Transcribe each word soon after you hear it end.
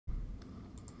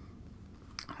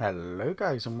Hello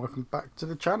guys and welcome back to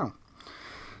the channel.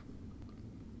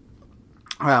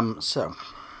 What was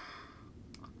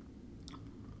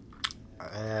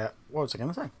I going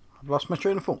to say? I've lost my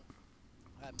train of thought.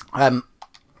 I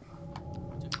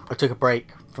took a break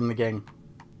from the game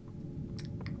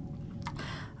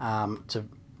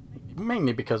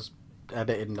mainly because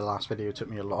editing the last video took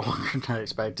me a lot longer than I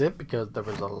expected, because there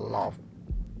was a lot of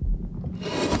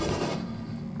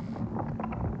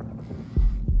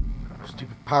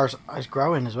stupid parasites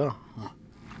growing as well.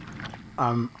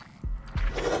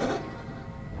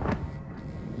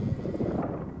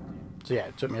 So yeah,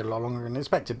 it took me a lot longer than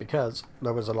expected because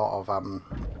there was a lot of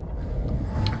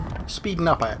speeding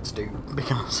up I had to do,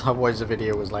 because otherwise the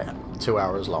video was like 2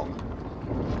 hours long.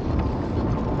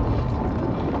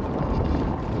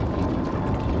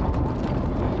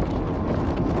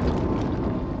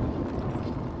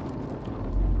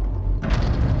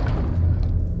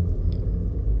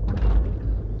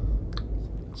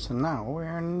 So now we're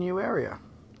in a new area.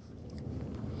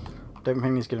 Don't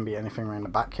think there's going to be anything around the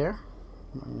back here.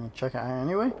 I'm going to check it out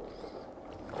anyway.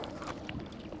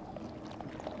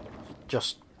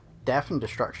 Just death and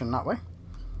destruction that way.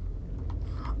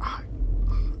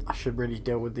 I should really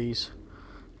deal with these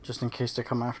just in case they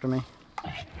come after me.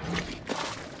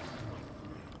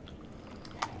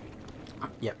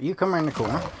 Yep, you come around the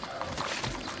corner.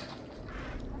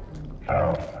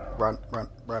 Run, run,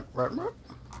 run, run, run.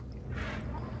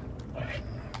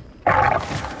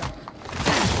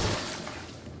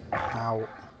 Ow.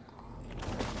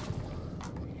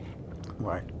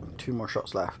 Right, 2 more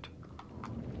shots left.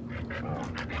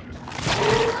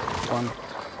 1,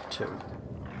 2.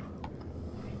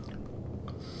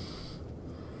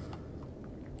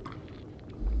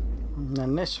 And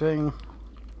then this thing.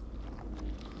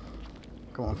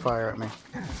 Go on, fire at me.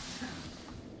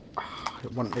 I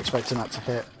wasn't expecting that to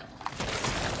hit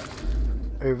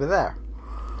over there.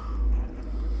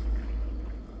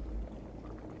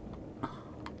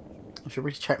 I should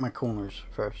really check my corners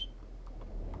first.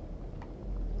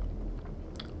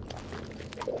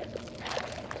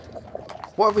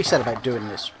 What have we said about doing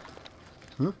this?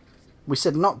 We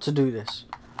said not to do this.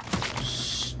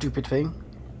 Stupid thing.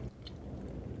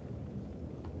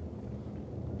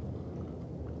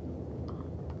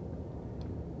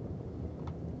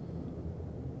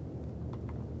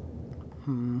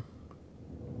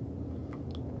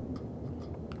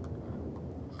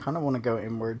 Kind of want to go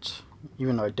inwards,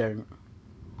 even though I don't.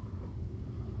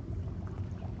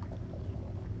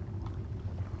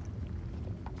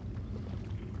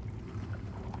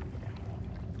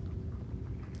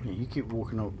 Yeah, you keep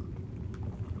walking up.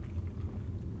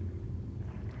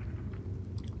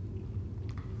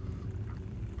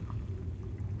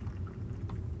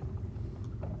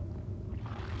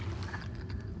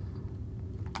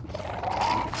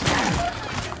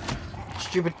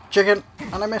 Stupid chicken,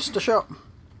 and I missed a shot.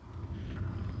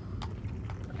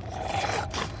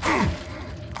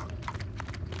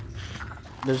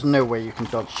 There's no way you can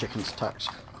dodge chicken's attacks.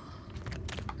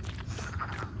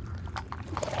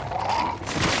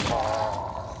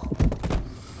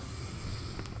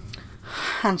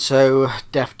 And so,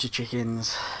 death to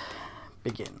chickens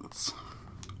begins.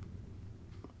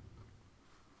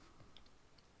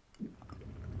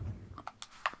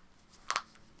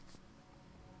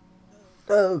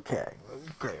 Okay.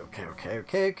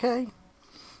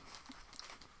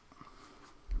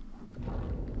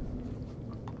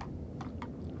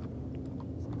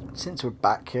 Since we're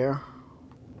back here...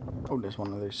 Oh, there's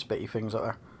one of those spitty things up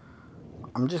there.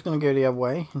 I'm just going to go the other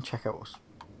way and check out what's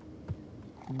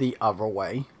the other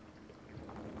way.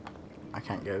 I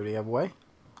can't go the other way.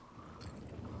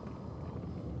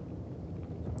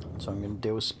 So I'm going to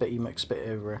deal with spitty McSpit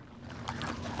over here.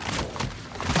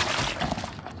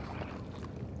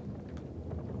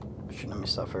 Shouldn't have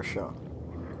missed that first shot.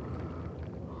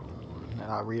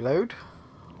 Now I reload.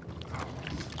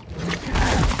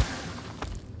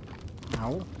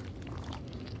 Ow.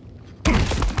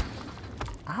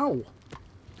 Ow.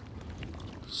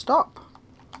 Stop.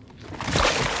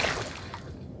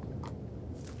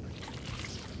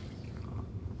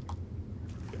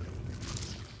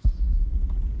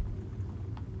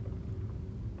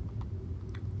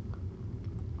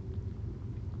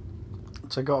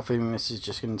 So I got a feeling this is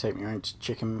just going to take me around to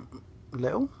Chicken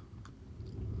Little.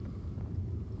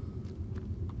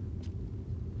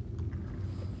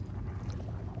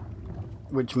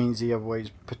 Which means the other way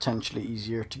is potentially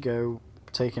easier to go,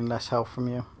 taking less health from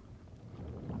you.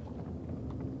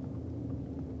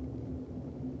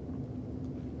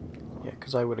 Yeah,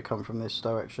 because I would have come from this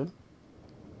direction.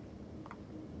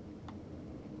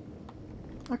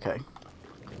 Okay.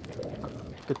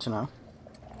 Good to know.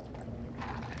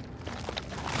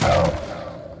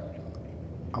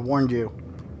 warned you.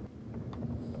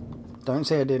 Don't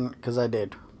say I didn't, because I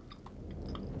did.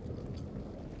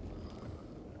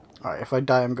 Alright, if I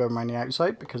die, I'm going around the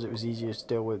outside because it was easier to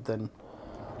deal with than...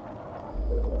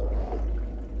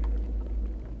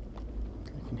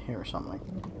 I can hear something.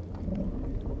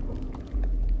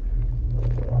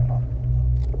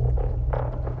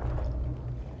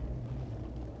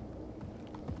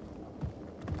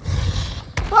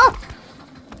 Ah!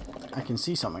 I can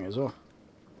see something as well.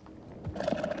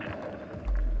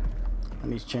 I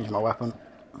need to change my weapon.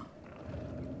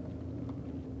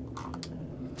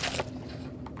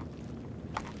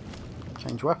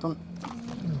 Change weapon.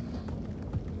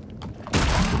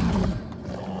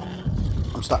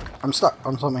 I'm stuck. I'm stuck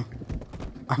on something.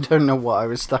 I don't know what I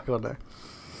was stuck on there.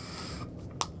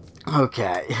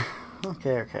 Okay.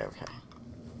 Okay.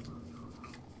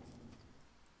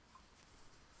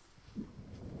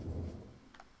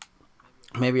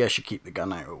 Maybe I should keep the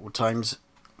gun out at all times.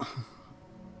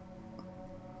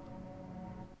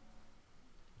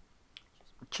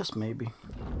 Just maybe.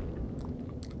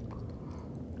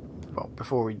 Well,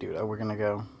 before we do that, we're gonna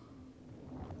go.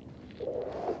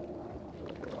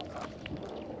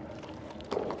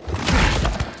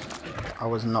 I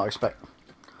was not expecting.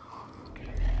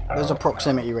 There's a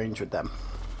proximity range with them.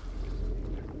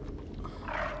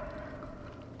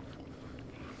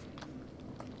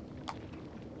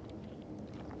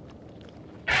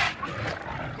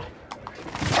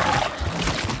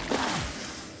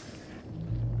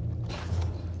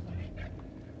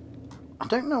 I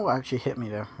don't know what actually hit me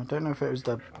there. I don't know if it was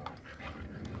the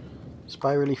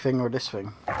spirally thing or this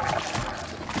thing.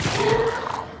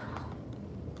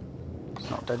 It's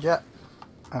not dead yet.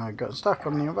 And I got stuck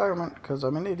on the environment because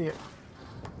I'm an idiot.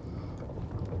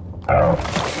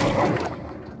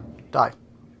 Die.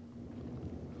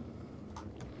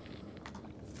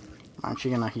 I'm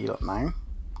actually gonna heal up now.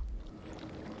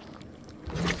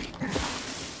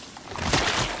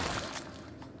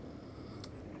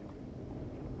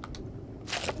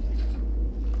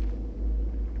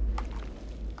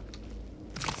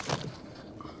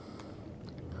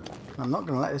 I'm not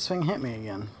going to let this thing hit me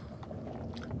again.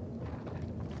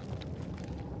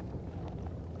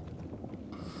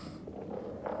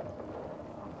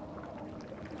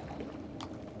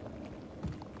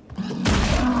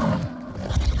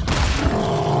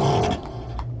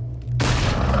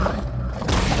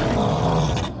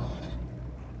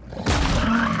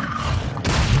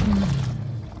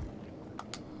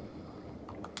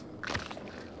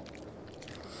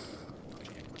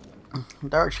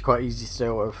 They're actually quite easy to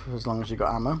deal with as long as you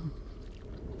got ammo. I'm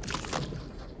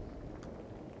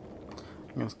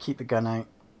going to keep the gun out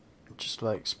just to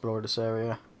explore this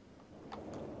area.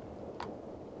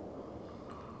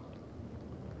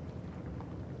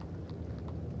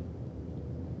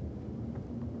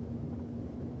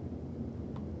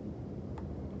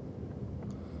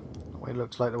 The way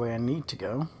looks like the way I need to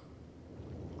go.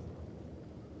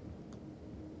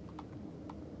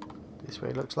 This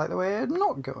way looks like the way I'm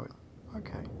not going.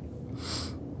 Okay.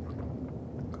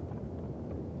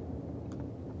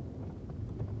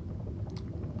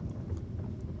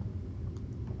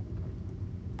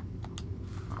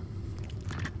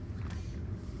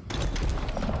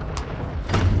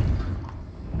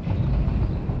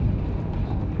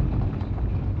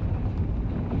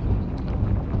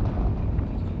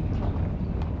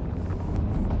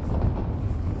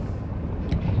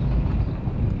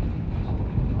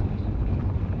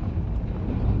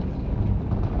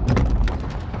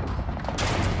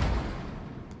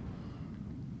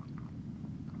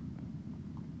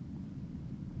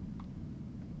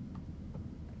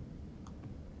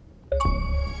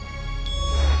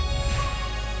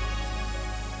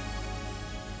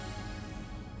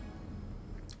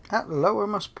 At the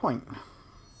lowermost point.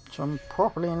 So I'm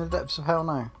properly in the depths of hell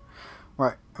now.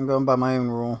 Right, I'm going by my own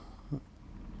rule.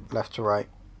 Left to right.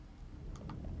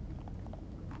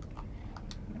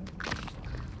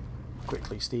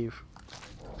 Quickly, Steve.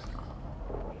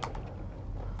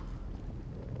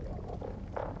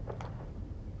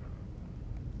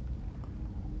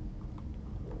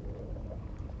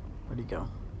 Where'd he go?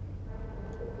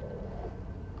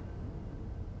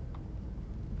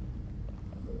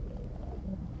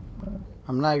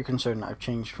 I'm now concerned that I've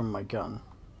changed from my gun.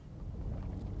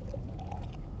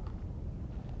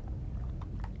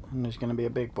 And there's going to be a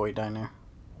big boy down there.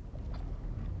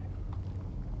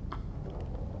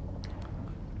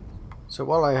 So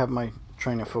while I have my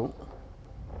trainer full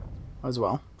as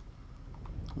well,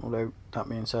 although that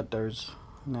being said there's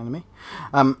an enemy,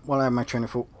 while I have my trainer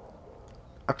full,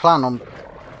 I plan on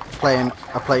playing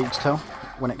A Plague's Tale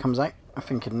when it comes out, I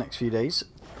think in the next few days.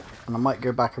 And I might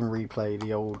go back and replay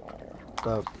the old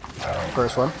the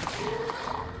first one,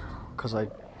 because I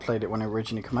played it when it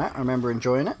originally came out. I remember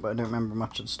enjoying it, but I don't remember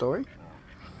much of the story.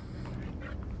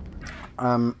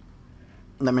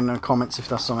 Let me know in the comments if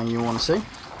that's something you want to see.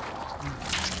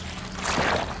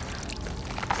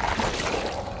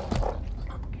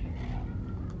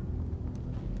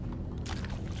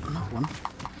 Another one.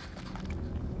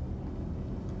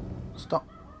 Stop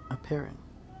appearing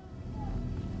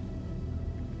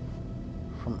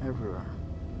from everywhere.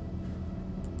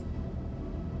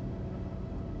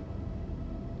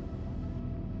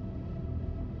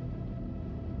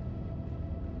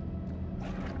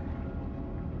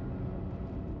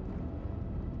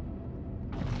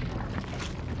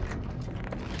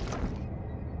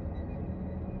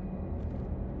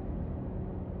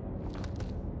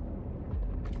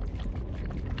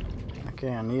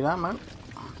 Okay, I need ammo.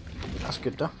 That's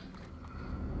good though.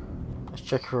 Let's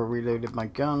check if I reloaded my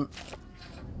gun.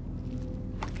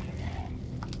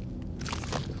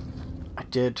 I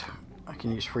did. I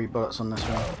can use 3 bullets on this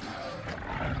one.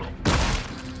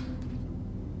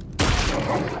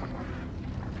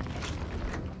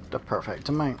 The perfect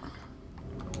amount.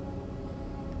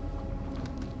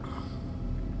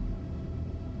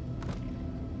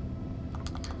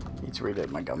 Need to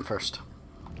reload my gun first.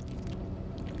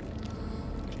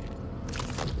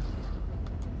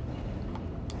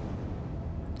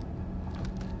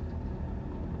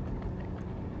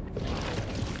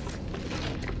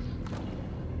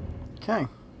 Okay.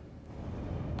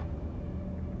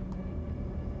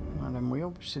 And then we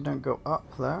obviously don't go up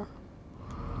there.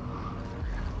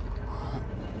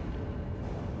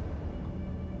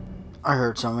 I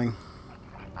heard something.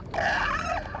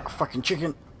 A fucking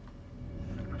chicken.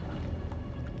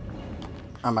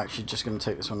 I'm actually just going to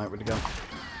take this one out with the gun.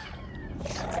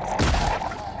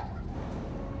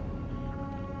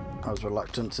 I was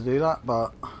reluctant to do that,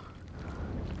 but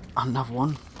another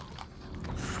one.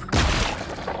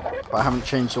 But I haven't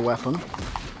changed the weapon.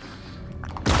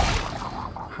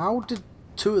 How did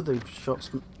 2 of those shots...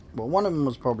 Well, one of them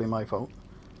was probably my fault.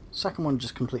 Second one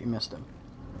just completely missed him.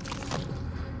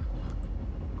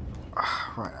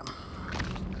 Right then.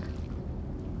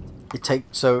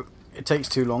 It takes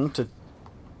too long to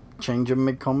change them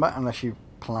mid-combat unless you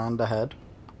planned ahead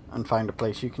and find a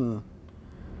place you can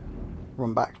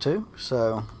run back to.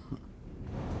 So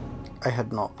I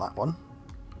had not that one.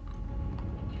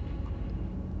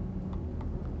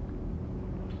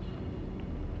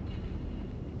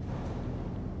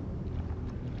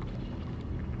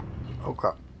 Oh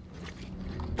crap.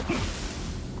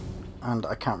 And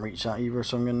I can't reach that either,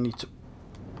 so I'm going to need to...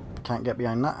 Can't get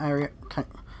behind that area.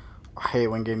 I hate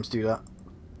when games do that.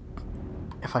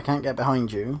 If I can't get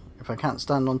behind you, if I can't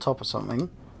stand on top of something,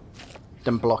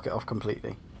 then block it off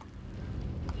completely.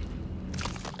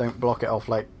 Don't block it off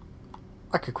like...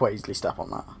 I could quite easily step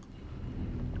on that.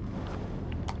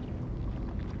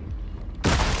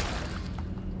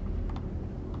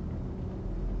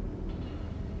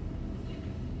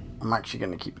 I'm actually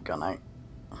going to keep the gun out.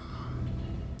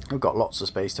 I've got lots of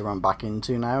space to run back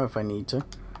into now if I need to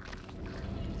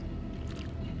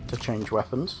change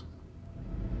weapons.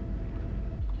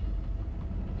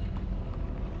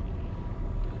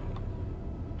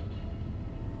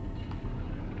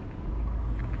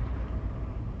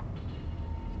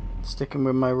 Sticking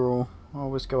with my rule,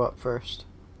 always go up first.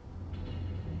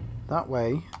 That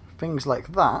way, things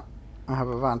like that I have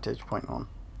a vantage point on.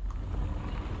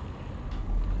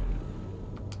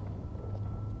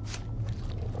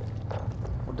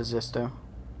 What does this do?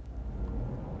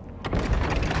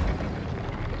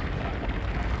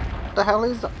 What the hell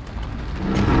is that?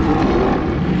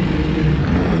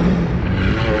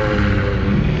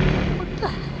 What the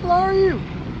hell are you?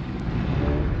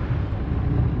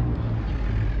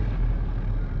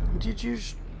 Did you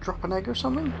just drop an egg or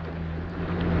something?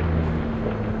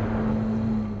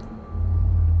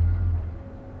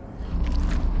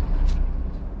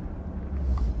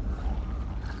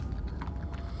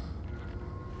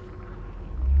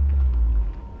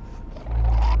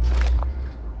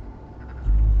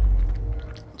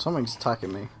 Something's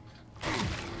attacking me.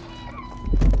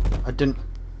 I didn't...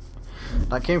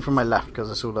 That came from my left because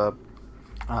I saw the...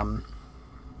 I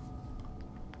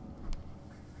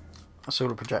saw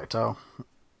the projectile.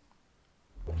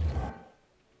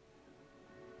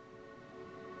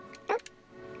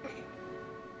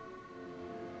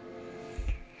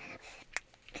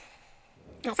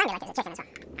 It sounded like it was a chicken as well.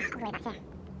 Oh, all the way back here.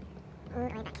 All the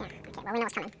way back here. Okay, well we know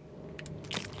what's coming.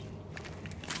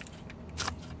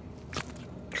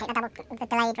 I hate the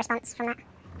delayed response from that.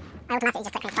 I automatically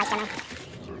just click on twice, don't I?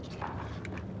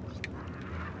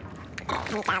 I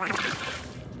need to get out of that.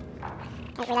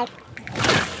 Okay, reload.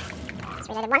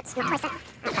 Reloaded once, not twice. Oh,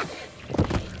 crap.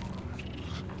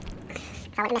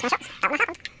 If I wouldn't miss my shots, that wouldn't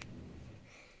have happened.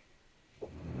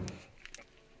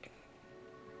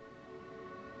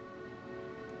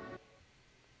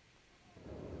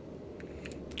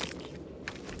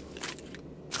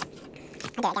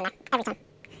 I do it again now, every time.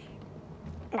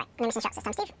 Right, I'm missing shots this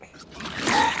time, Steve.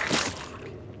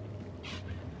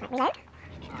 Right, reload.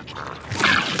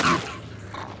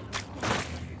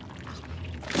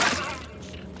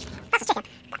 That's a chicken.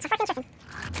 That's a freaking chicken.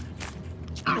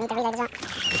 I need to reload as well.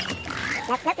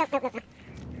 Nope, nope, nope, nope, nope.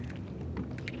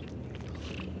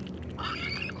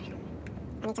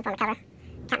 I need some form of cover.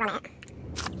 Can't run at it.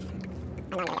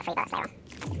 I know I'm going to get free bullets later on.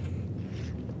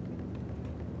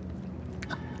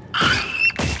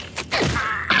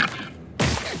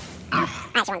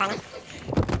 I actually want to die now.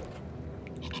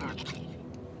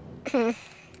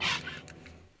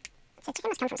 So chicken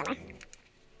must come from somewhere.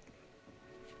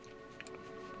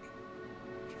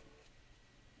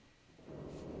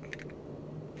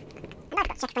 I forgot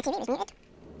to check if my TV was muted.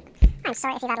 I'm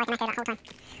sorry if you've had like an echo that whole time.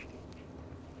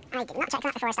 I did not check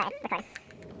that before I started recording.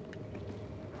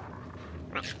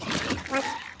 Right. 1,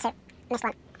 2. Missed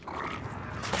one.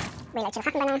 Reload should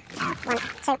have happened by now. 1,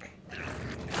 2.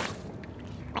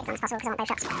 Wait as long as possible because I want both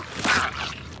shots.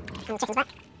 And the chicken's back.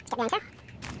 Get behind here.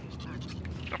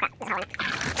 Oh crap, there's a hole in it.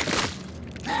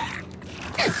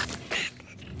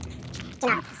 Do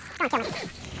not. Don't kill me.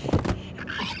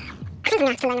 I'm going to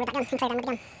have to learn with that gun and play them with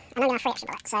the gun. I know you have 3 extra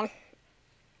bullets, so...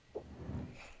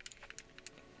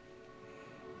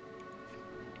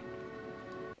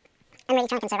 I'm really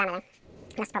trying to conserve ammo though.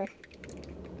 That's the problem.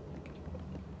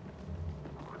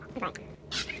 Right.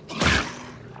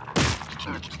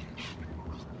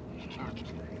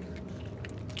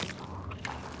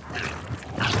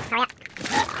 Hurry up.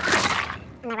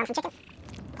 And now run from chicken.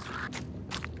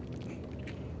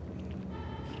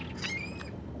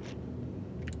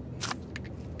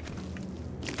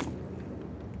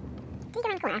 Did you go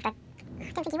around the corner? But I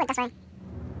don't think you would this way.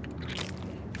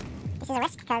 This is a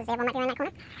risk because the other one might be around that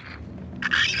corner.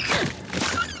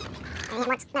 I hit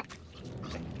once. Nope.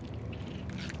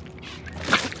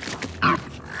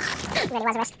 Really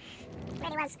was a risk.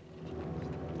 Really was.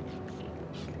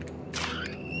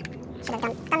 Should have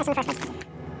done this in the first place.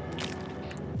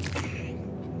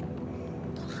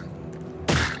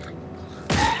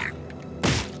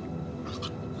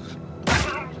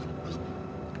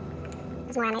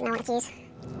 There's more ammo than I wanted to use.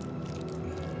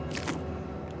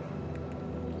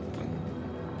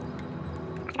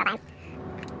 Okay. I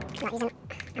forgot about him. I'm not using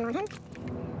ammo on him.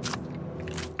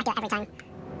 I do it every time.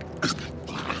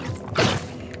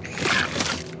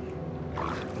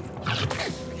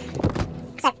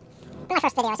 So, in my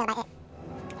first video I said about it,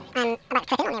 about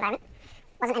clipping on the environment,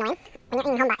 wasn't annoying. When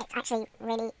you're in combat, it's actually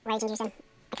really rage-inducing.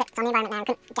 I clipped on the environment now and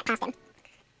couldn't get past him.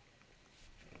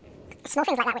 Small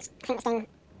things like that which prevent this game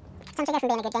essentially go from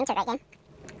being a good game to a great game.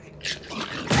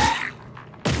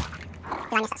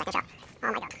 Did I miss that second shot?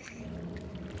 Oh my god.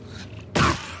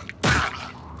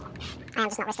 I am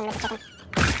just not risking with the chicken.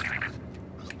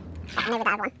 I know that I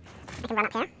have one. I can run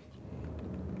up here.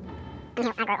 And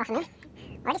he'll aggro it off of me.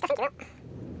 Already stuffing through it.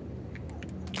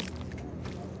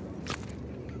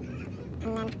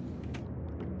 And then...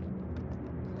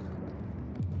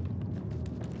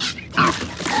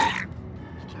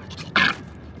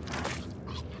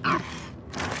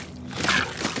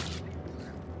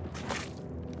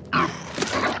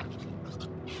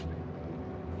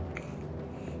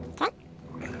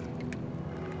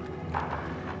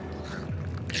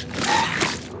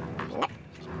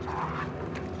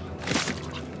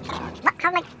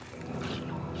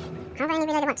 How have I only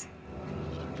reloaded once?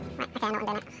 Right, okay, I know what I'm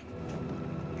doing it.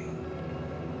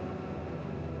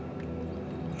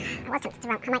 I was tempted to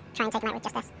run. I might try and take him out with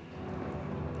just this.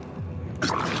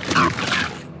 What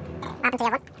happened to the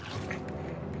other one?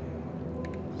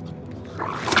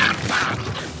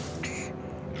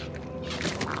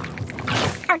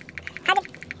 Oh, how did...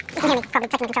 You can hear me probably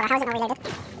clicking the controller. How is it not reloaded?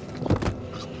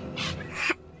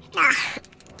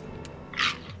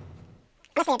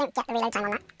 Honestly, I don't get the reload time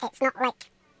on that. It's not like...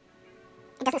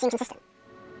 It doesn't seem consistent.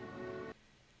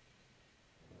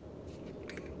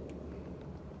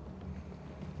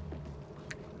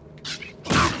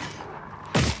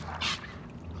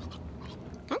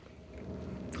 Okay.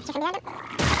 Chicken behind him.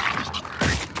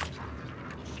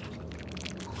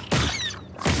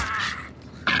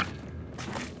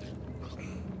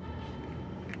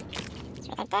 Let's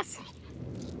reload this.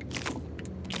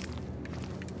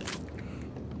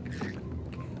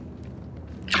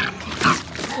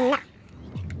 No.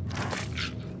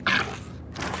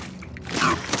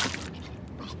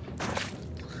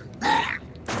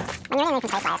 When you're in an open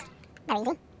space like this, They're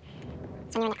easy.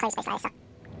 So when you're in a closed space like this,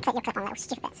 clip your clip on those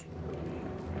stupid bits.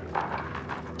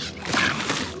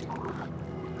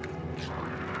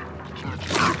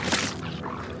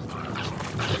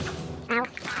 Ow.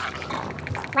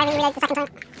 Why didn't we reload the second time?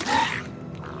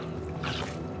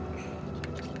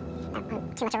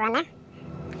 Too much of a run there.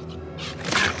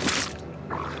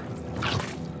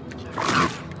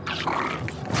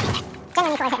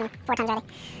 Genuinely thought I'd hit him 4 times already.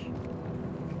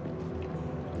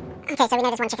 Okay, so we know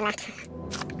there's one chicken left.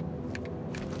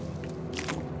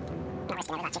 Not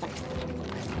risking over that chicken.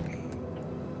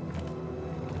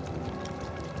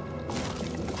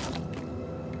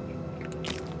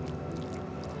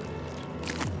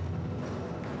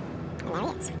 And there he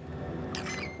is.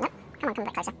 Nope, come on, come a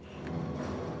bit closer.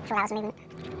 I thought that was moving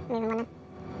one then.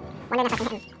 Wondering if I can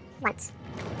hit him once.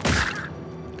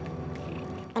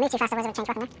 They move too fast, otherwise I would change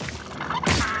weapon there.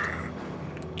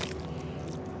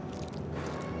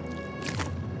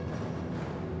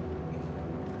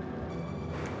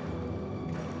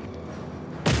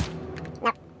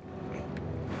 Nope.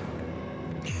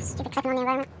 Stupid clipping on the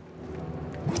environment.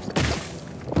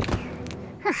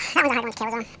 That was a hard one to kill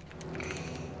as well.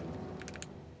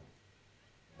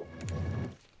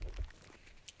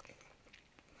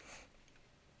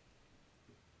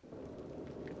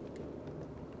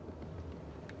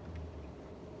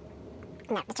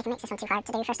 No, the chicken makes this one too hard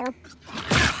to do, first of all.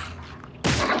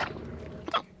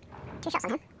 Okay, 2 shots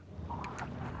on him.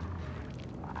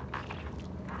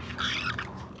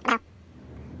 Wow.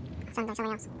 Sounds like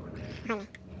something else. Behind me.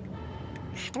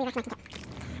 Do we reckon I can get...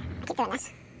 I keep doing this.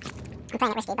 I'm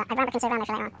playing it risky, but I'd rather conserve ammo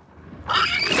for later on.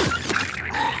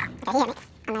 Okay, he hit me.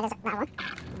 And now there's that one.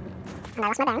 And I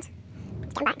lost my bearings.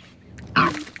 Let's get him back.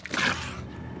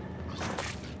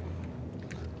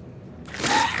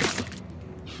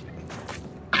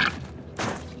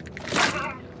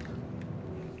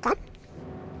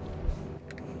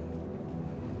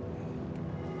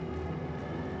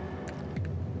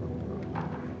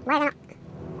 Why are they not?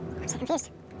 I'm so confused.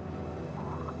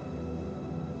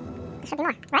 There should be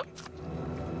more, right?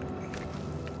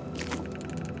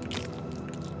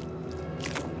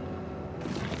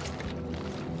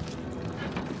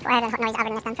 I heard a noise other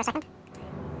than this then for a second.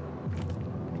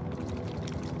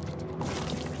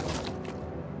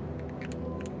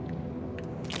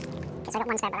 Okay, so I got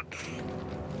one spare bullet.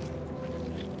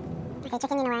 Okay,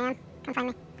 chicken, you know where I am. Come find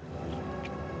me.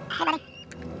 Hey, buddy.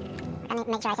 I need to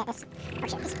make sure I hit this. Oh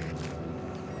shit, please.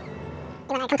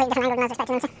 You went at a completely different angle than I was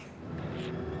expecting them to.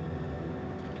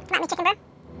 Come at me, chicken bro. I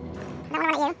don't want to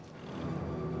run at you.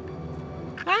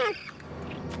 Here I am.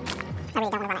 I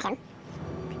really don't want to run at him.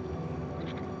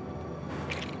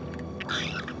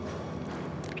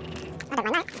 I don't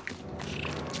mind that.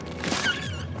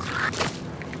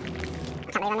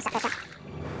 I can't really run this up this way.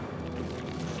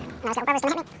 No, his little brother's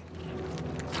gonna hit me.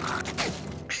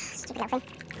 Stupid little thing.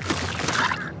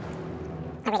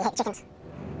 I really hate chickens.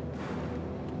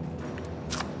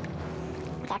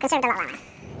 Okay, I've conserved a lot of ammo.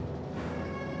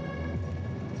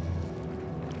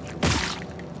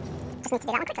 Just need to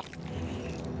do that one quickly.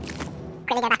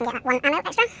 Quickly go back and get that 1 ammo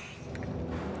extra.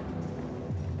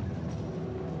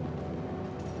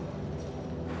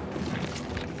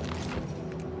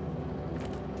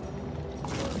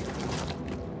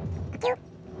 Thank you.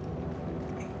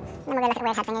 Then we'll go look at the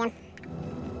weird head thing again.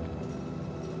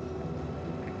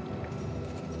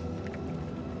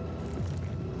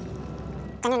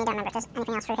 I genuinely don't remember if there's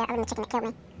anything else through here other than the chicken that killed me.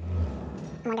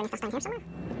 I'm wondering if that's down here somewhere.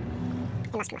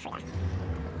 It must come up through there.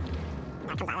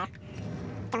 No, it comes out there.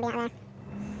 Don't be out there.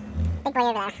 Big boy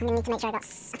over there. I'm going to need to make sure I got, I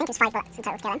think it was 5 bullets in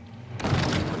total to kill him.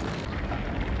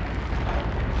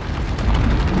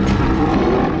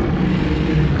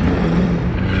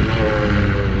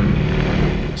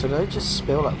 So did I just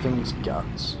spill that thing's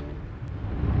guts?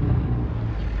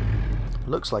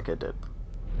 Looks like I did.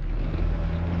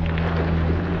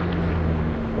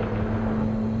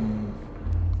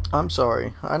 I'm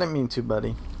sorry, I didn't mean to,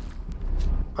 buddy.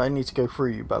 I need to go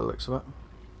through you by the looks of it.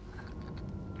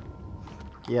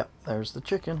 Yep, there's the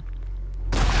chicken.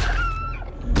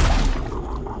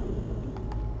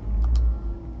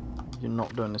 You're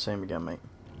not doing the same again, mate.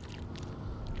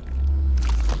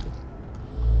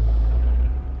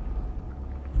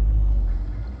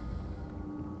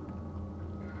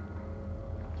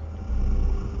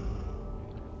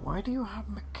 Why do you have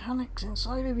mechanics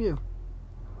inside of you?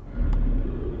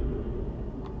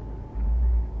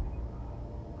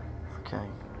 Okay.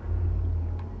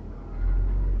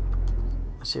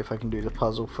 Let's see if I can do the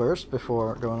puzzle first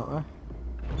before going that way.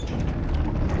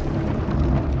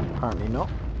 Apparently not.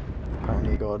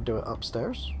 Apparently you gotta do it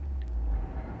upstairs.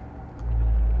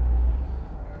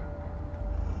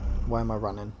 Why am I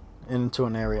running into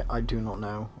an area I do not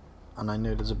know, and I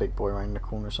know there's a big boy around the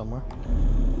corner somewhere.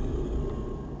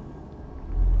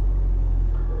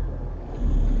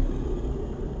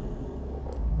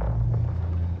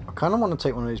 I kind of want to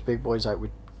take one of these big boys out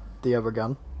with the other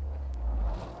gun,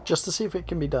 just to see if it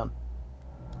can be done.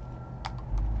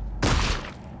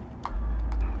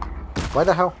 Why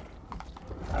the hell?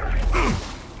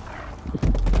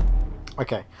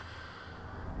 Okay.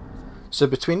 So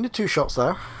between the two shots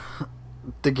there,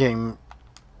 the game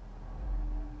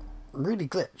really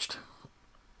glitched.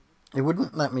 It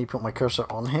wouldn't let me put my cursor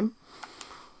on him.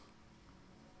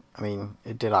 I mean,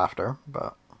 it did after,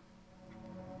 but...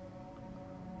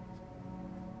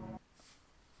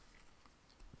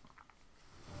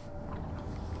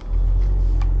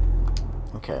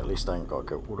 Okay, at least I ain't got to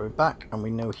go all the way back, and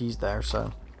we know he's there,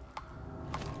 so...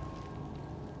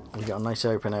 We got a nice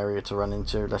open area to run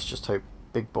into. Let's just hope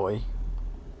Big Boy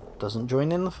doesn't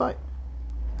join in the fight.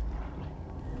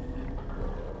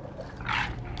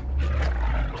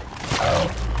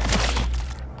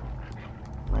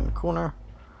 Around the corner.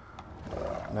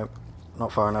 Nope,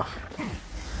 not far enough.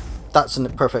 That's a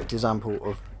perfect example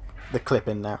of the clip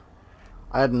in there.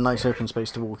 I had a nice open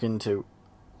space to walk into,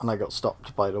 and I got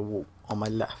stopped by the wall on my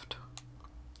left.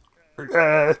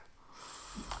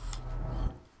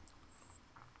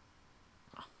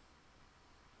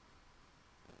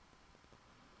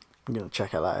 I'm going to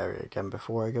check out that area again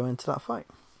before I go into that fight.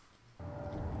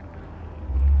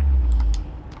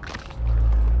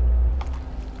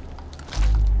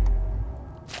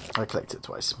 I clicked it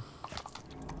twice.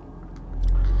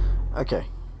 Okay.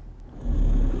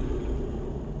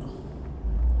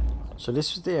 So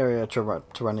this is the area to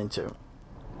run into.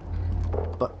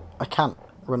 But I can't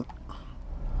run...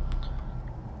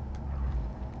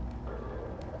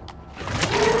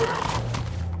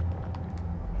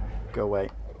 Go away.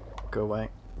 Go away.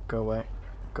 Go away.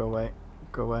 Go away.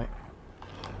 Go away.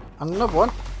 And another one.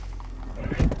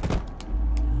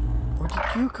 Where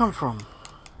did you come from?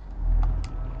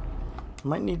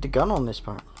 Might need the gun on this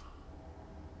part.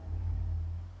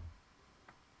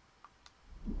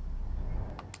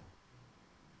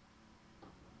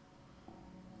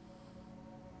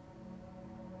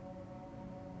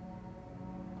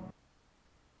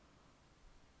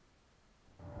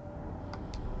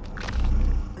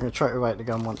 I'm going to try to right the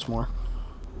gun once more.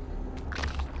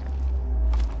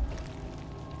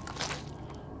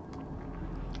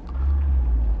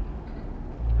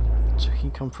 So he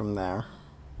come from there.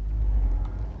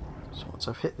 So once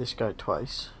I've hit this guy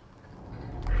twice,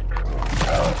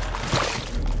 I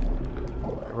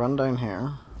run down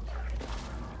here,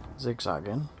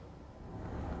 zigzagging.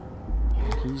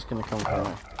 He's going to come from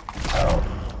there.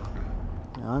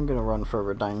 Now I'm going to run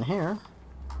further down here,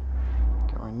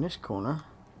 get around this corner,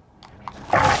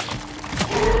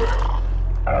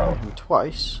 hit him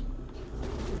twice,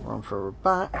 run further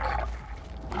back,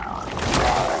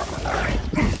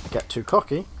 get too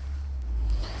cocky.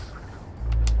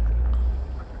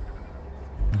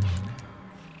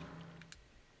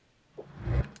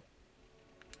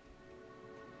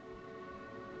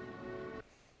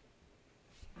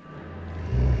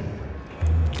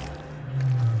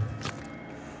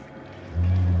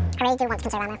 I really do want to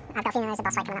conserve ammo. I've got a feeling there's a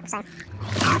boss fight coming up, so...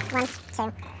 1,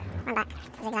 2, run back.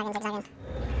 Zigzagging, zigzagging.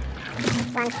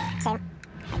 1, 2...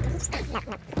 No,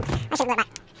 no. I should look back.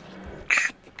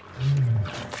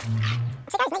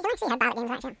 So guys, you can see how bad games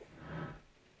are actually.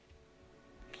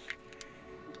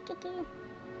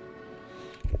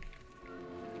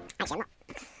 Actually, I'm not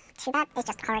too bad. It's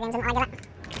just horror games and I get it.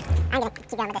 I'm going to keep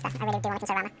going with this stuff. I really do want to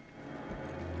conserve ammo.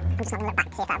 I'm just not going to look back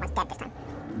to see if that one's dead this time.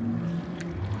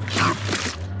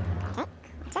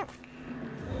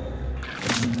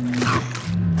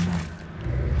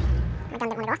 My gun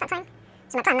didn't want to go off that time,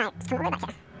 so my plan now is to come all the way back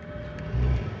here.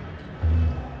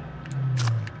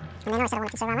 And then I said I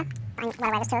wanted to conserve ammo, but I'm well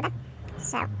aware there's 2 of them,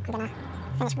 so I'm going to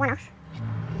finish one off.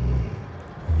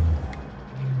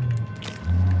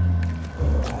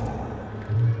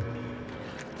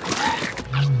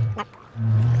 Nope.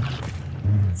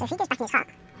 So if he goes back in his hut...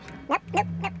 Nope, nope,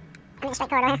 nope. I'm in a straight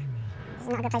corridor here. This is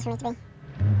not a good place for me to be.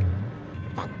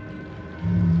 Okay.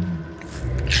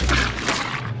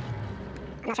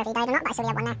 I'm not sure if he died or not, but I saw we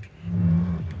had one there.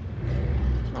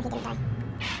 No, he didn't die.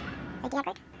 Did he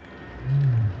upgrade?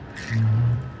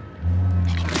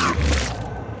 No,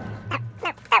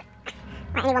 no, no!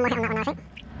 Right, I need one more hit on that one now, I think.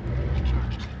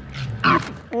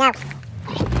 No!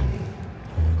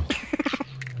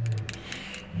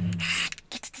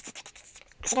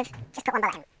 I should have just put one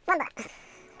bullet in. One bullet.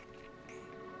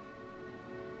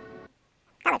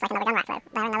 That looks like another gun rack though,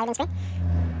 there in the loading screen.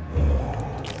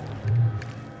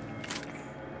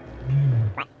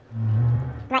 Right,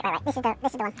 Right. This is the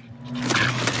one.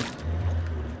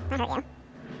 I hurt you.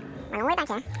 Run all the way back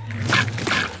here.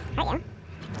 Hurt you.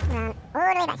 Run all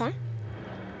the way back here.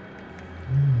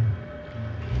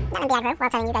 Not gonna be aggro while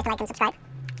telling you guys to like and subscribe.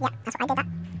 Yeah, that's what I did that.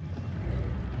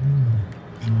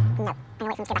 No, I'm gonna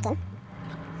wait for him to get back in.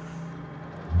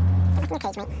 Get back in the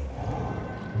cage, mate.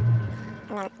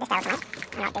 And then this guy will come out,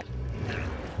 and I'll do.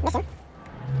 Miss him.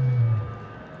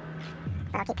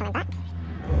 But I'll keep coming back.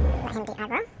 Let him be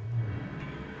aggro.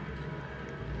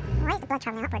 Why is the blood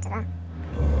travelling upwards as well?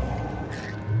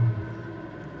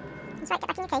 That's right, get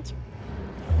back in your cage.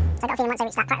 So I got a feeling once I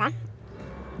reach that part there.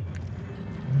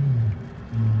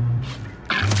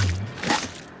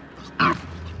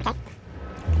 Okay.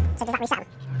 So does that reset him?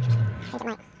 I think it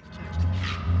might.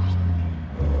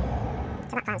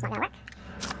 So that plan's not going to work.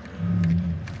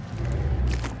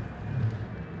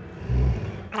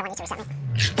 I don't want you to reset me.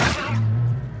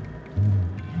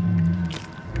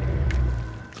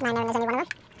 Now I know there's only one of them.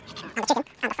 And the chicken.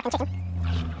 And the fucking chicken.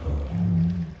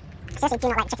 I seriously do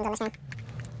not like the chickens on this game.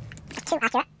 They're too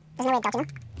accurate. There's no way of dodging them.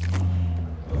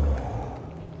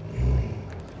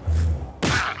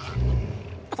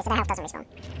 Okay, so their health doesn't respawn.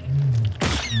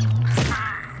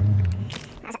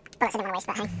 Bullets I didn't want to waste,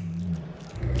 but hey.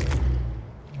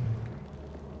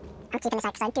 I'm keeping this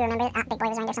out because I do remember that big boy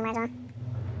was around here somewhere as well.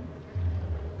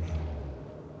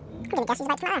 I'm gonna guess he's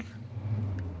about to come out.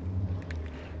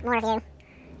 More of you.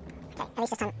 Okay, at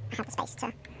least this time I have the space to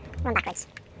run backwards.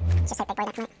 Let's just hope big boy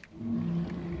don't come out.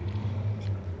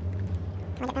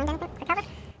 Can I get round anything? Recovered?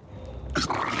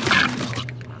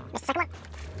 Missed the second one.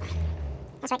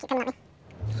 That's right, keep coming at me.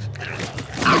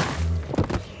 No!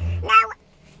 No.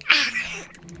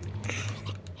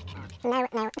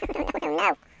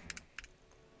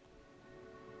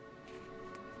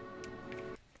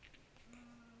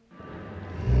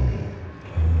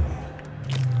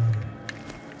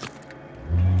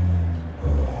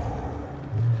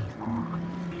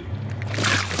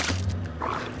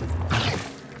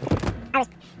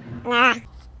 Nah.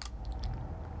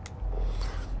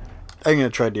 I'm going to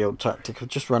try the old tactic of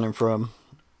just running for him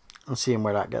and seeing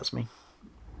where that gets me.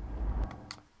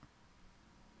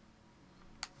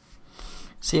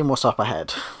 Seeing what's up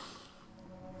ahead.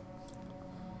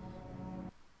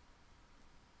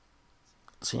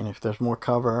 Seeing if there's more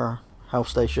cover, health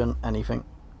station, anything.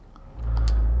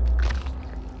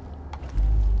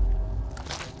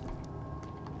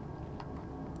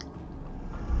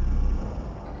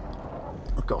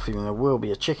 I've got a feeling there will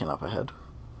be a chicken up ahead.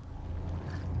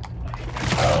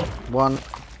 1,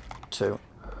 2,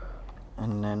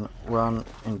 and then run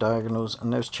in diagonals,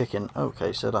 and there's chicken.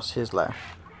 Okay, so that's his lair.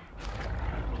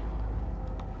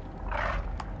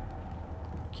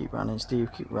 Keep running, Steve,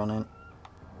 keep running.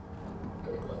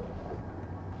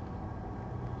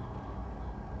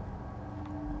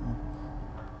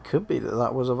 Could be that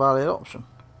that was a valid option.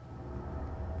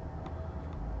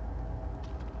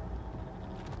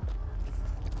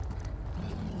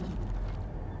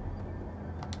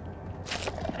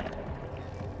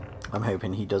 I'm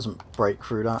hoping he doesn't break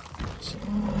through that.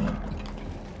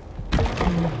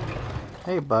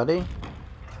 Hey, buddy.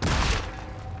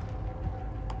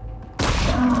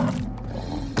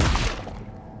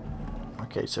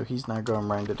 Okay, so he's now going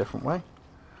around a different way.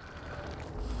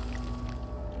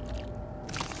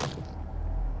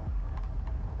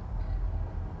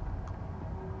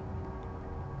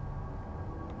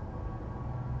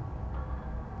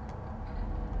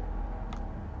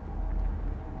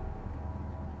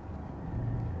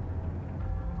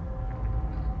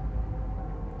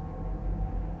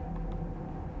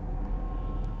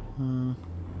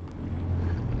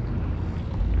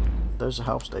 There's a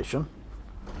help station.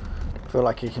 I feel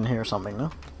like you can hear something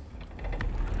now.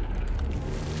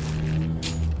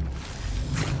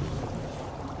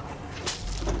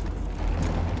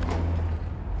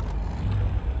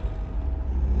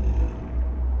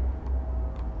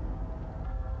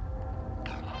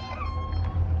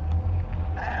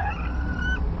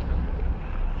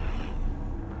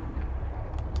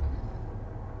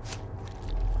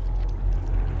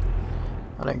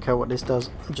 I don't care what this does,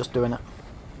 I'm just doing it.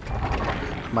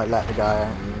 Might let the guy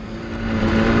out.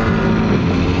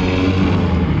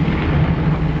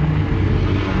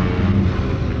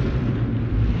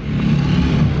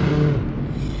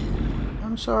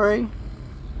 I'm sorry.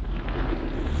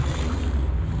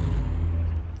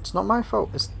 It's not my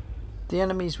fault, it's the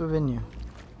enemies within you.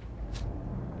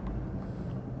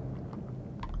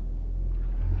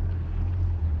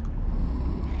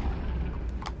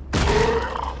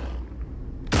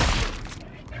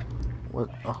 What?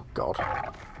 Oh god.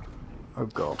 Oh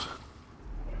god.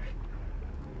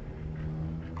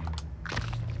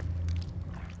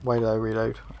 Wait till I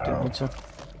reload. I didn't need to.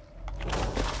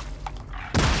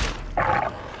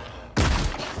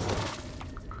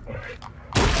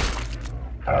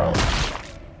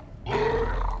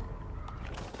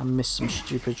 I missed some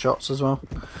stupid shots as well.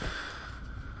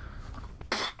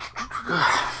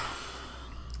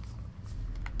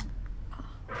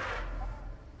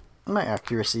 My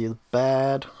accuracy is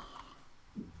bad.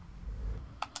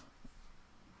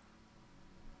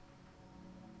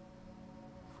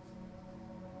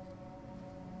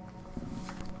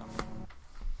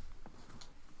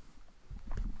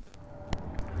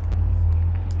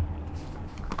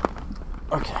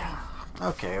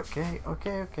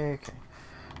 Okay.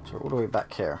 So all the way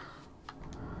back here.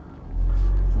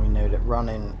 We know that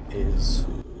running is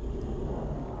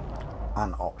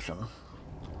an option.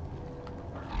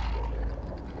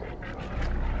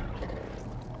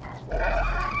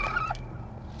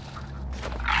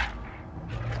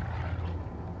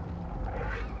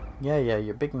 Yeah,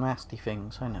 your big nasty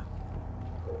things, I know.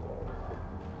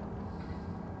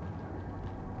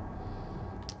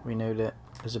 We know that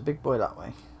there's a big boy that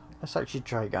way. Let's actually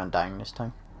try going down this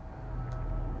time.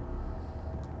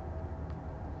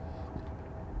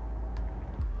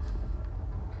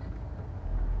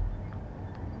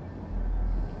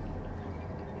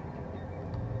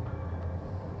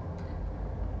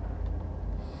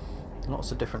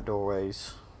 Lots of different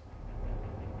doorways.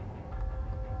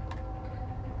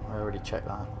 I already checked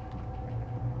that.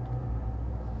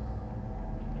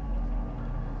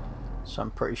 So I'm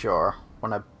pretty sure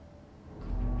when I...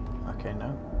 Okay, no.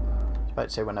 I was about to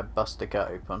say when I bust the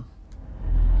gut open,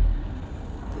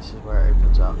 this is where it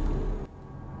opens up.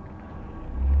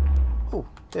 Oh,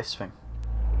 this thing.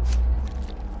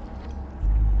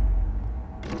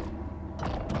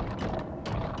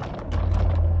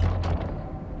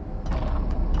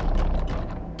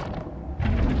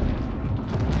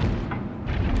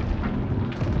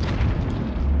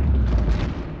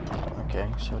 Okay,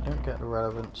 so I don't get the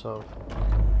relevance of...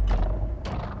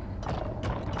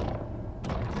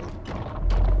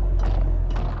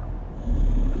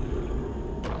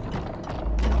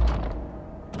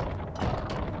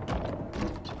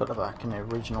 Put it back in the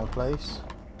original place.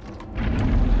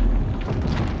 I'm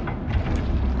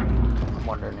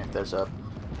wondering if there's a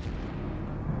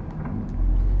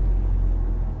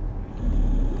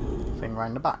thing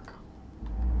round the back.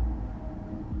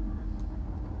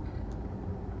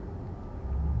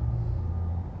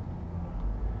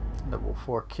 Level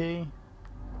 4 key.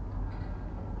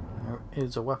 There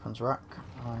is a weapons rack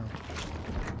and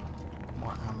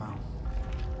more ammo.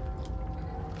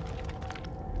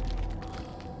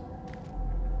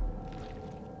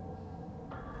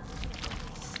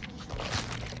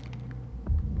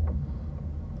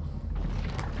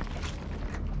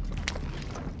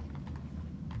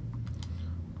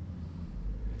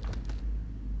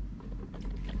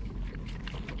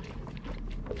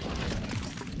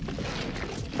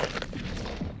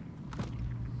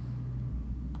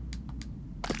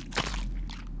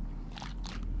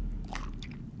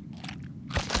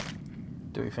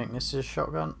 Do we think this is a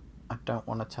shotgun? I don't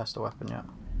want to test the weapon yet.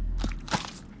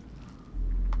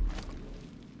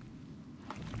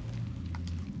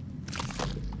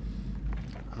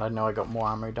 And I know I got more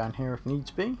ammo down here if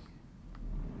needs be.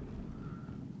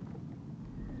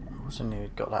 I also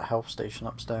got that health station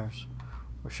upstairs,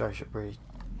 which I should really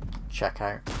check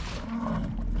out.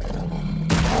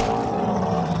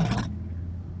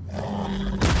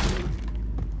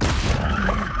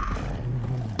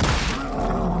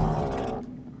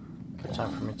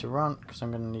 Time for me to run because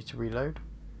I'm going to need to reload.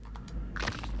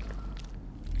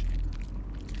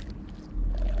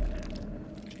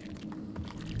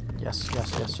 Yes.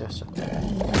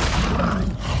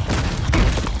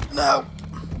 No!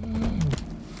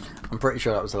 I'm pretty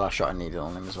sure that was the last shot I needed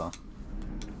on him as well.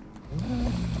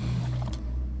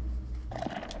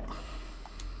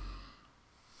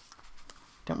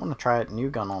 Didn't want to try out a new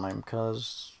gun on him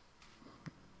because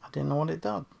I didn't know what it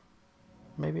did.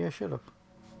 Maybe I should have.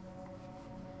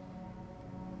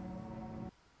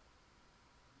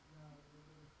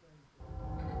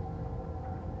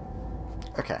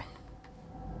 Okay.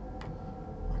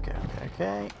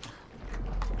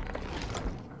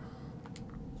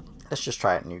 Let's just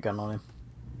try out a new gun on him.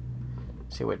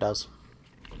 See what it does.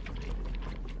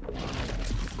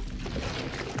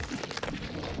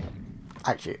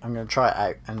 Actually, I'm going to try it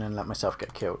out and then let myself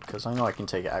get killed because I know I can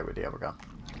take it out with the other gun.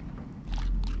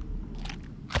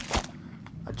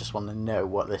 I just want to know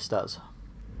what this does.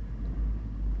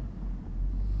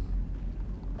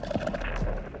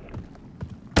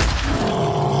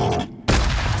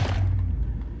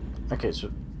 like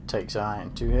it takes an eye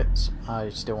in 2 hits. I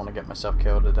still want to get myself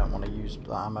killed. I don't want to use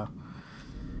the ammo.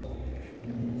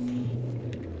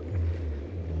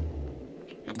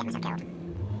 I have to get myself killed.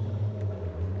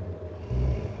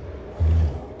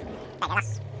 There you go,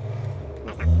 that's...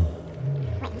 No, it's not.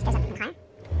 Wait, this goes up even higher?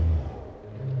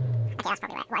 Okay, that's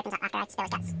probably right. What opens up after I spill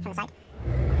his guts from the side?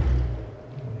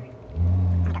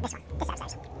 I've got this one. This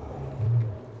episode.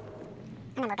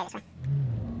 And then we'll go this way.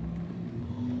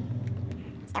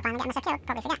 Still planning on getting myself killed.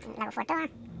 Probably forget. Level 4 door.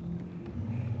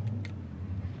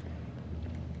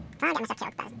 I'll get myself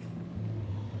killed, but...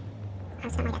 I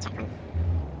just don't want to get a checkpoint.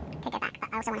 Could go back, but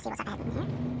I also want to see what's up ahead in here.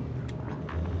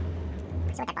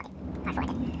 So dead body. Or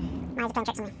forwarded. Miles are playing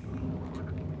tricks on me.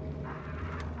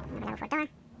 Another level 4 door.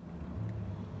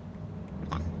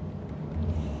 Okay.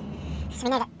 So we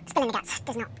know that spilling the guts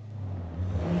does not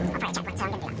operate a checkpoint, so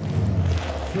I'm going to do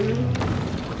that.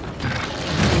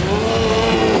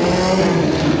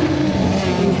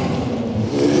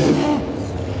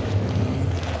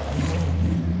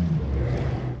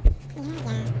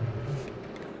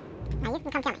 Now you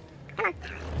can come kill me. Come on.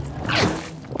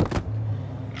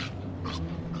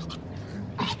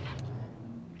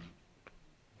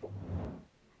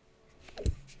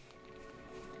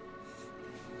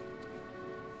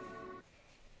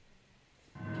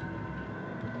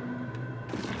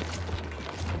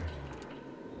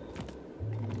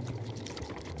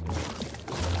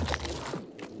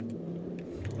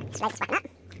 Let's raise this weapon up.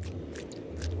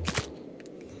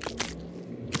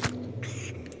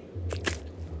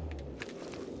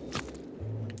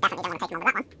 Definitely don't want to take him on with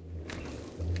that one.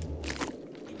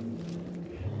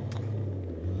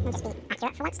 Okay. I'll just be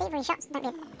accurate for once, Steve, with your shots. Don't be...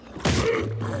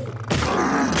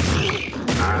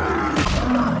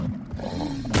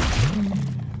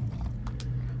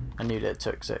 I knew that it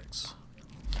took 6.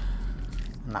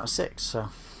 And that was 6, so...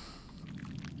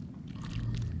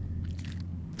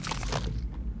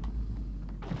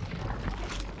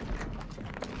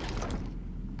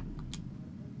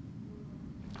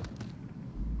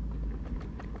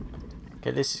 Okay,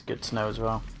 this is good to know as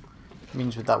well. It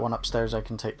means with that one upstairs I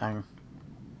can take down...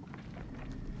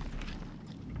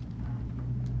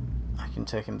 I can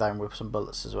take him down with some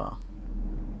bullets as well.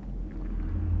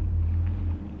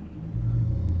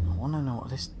 I want to know what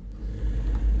this...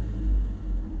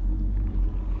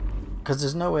 Because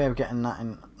there's no way of getting that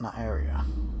in that area.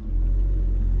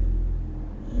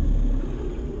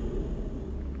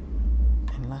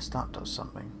 Unless that does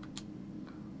something.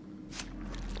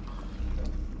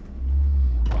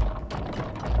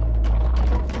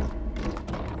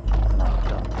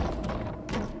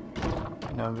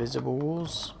 No invisible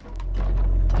walls.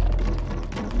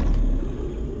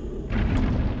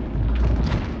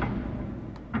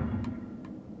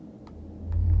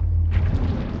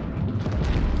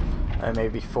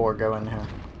 Maybe 4 go in here.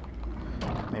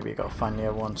 Maybe you gotta find the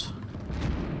other ones.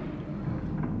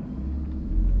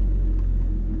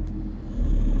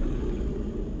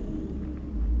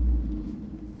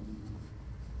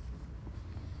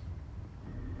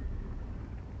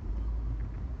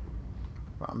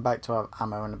 Right, I'm back to have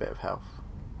ammo and a bit of health,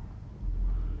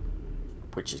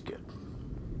 which is good.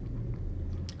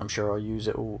 I'm sure I'll use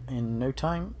it all in no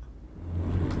time.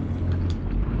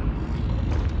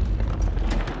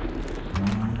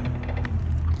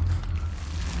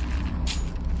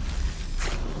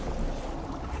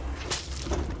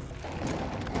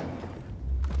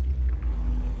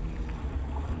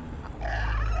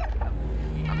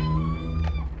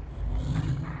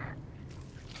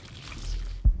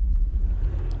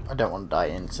 I don't want to die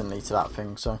instantly to that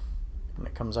thing, so when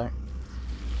it comes out.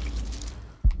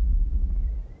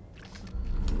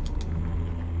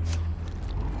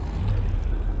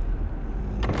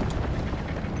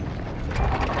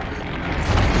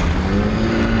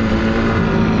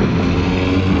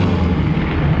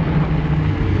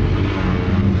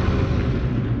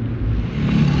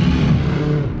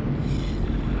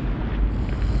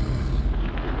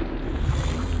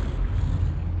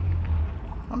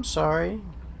 I'm sorry.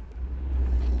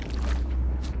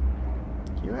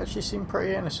 You actually seem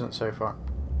pretty innocent so far.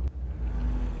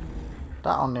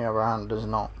 That on the other hand does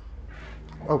not.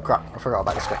 Oh crap, I forgot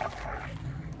about this guy.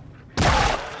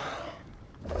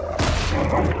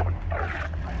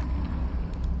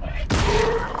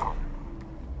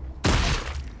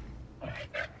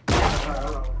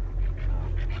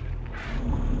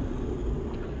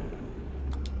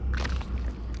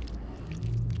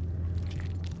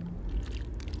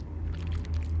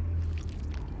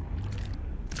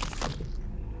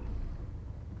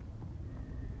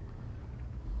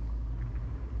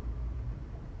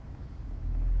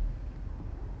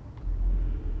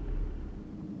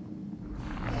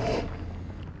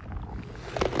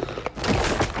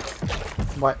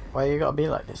 Why you gotta be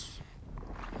like this?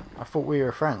 I thought we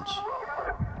were friends.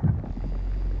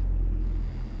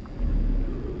 You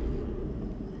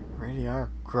really are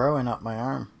growing up my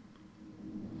arm.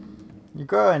 You're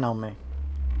growing on me.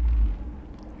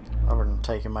 Other than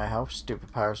taking my health,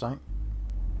 stupid parasite.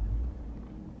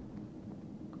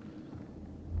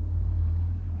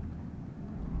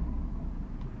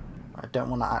 I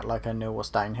don't want to act like I know what's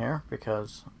down here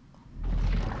because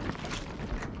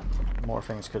more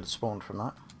things could have spawned from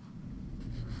that.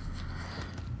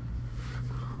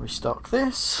 Restock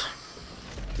this.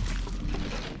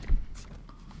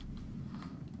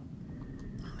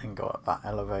 And go up that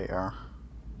elevator.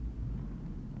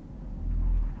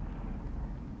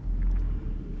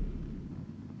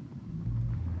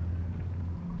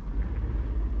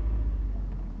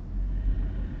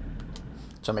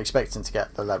 So I'm expecting to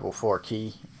get the level 4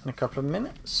 key in a couple of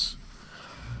minutes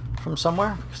from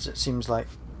somewhere, because it seems like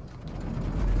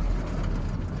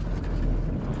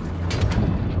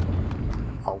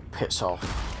oh, piss off.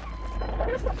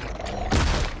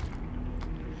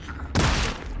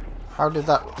 How did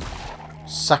that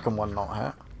second one not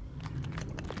hit?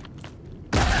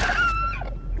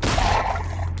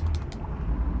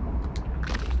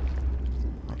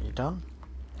 Are you done?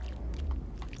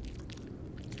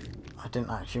 I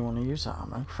didn't actually want to use that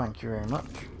ammo. Thank you very much.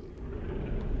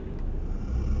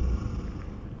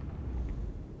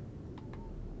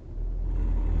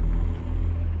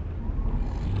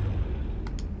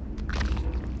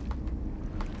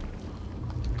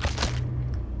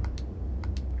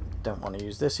 Don't want to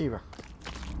use this either.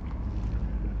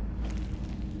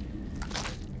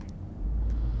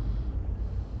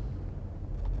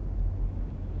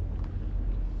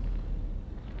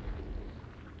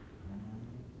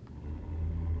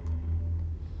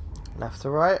 Left to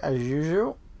right as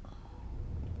usual.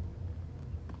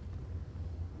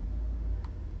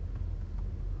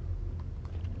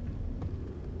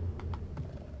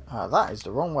 Ah, that is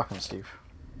the wrong weapon, Steve.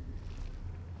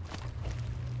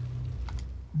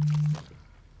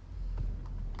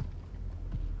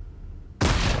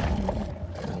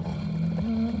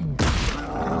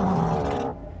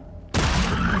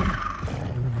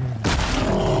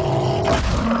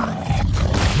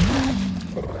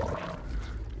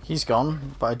 He's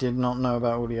gone, but I did not know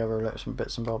about all the other lips and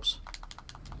bits and bobs.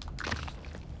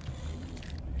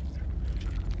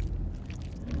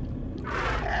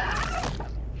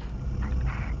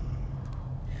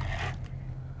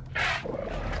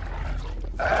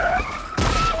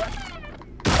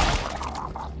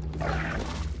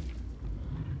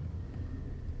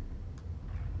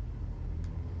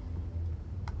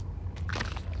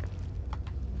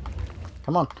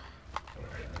 Come on.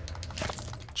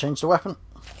 Change the weapon.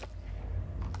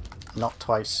 Not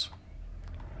twice.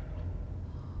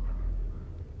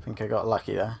 I think I got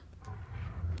lucky there.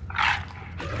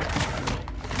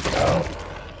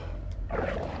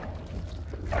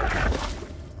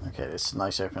 Okay, this is a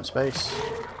nice open space.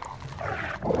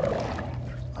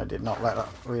 I did not let that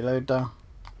reload though.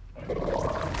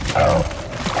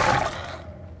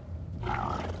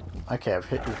 Okay, I've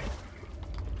hit you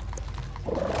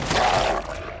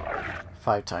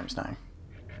 5 times now.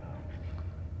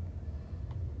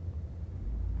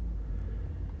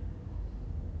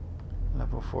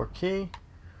 Level 4 key.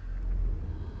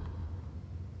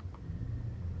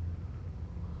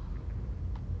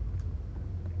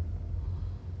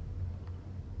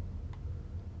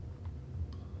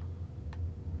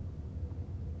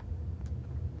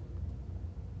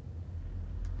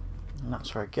 And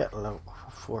that's where I get the level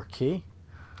 4 key.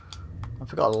 I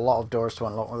forgot a lot of doors to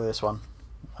unlock with this one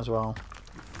as well.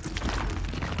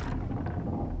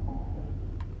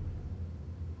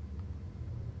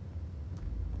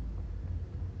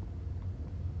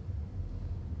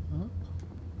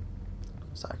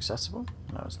 Is that accessible?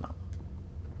 No, it's not.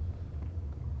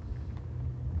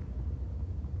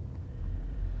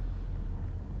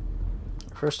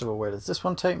 First of all, where does this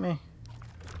one take me?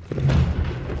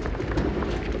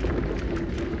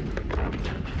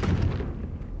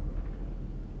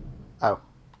 Oh,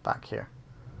 back here.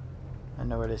 I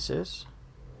know where this is.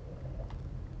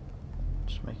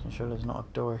 Just making sure there's not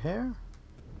a door here.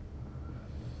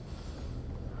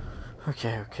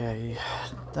 Okay, okay.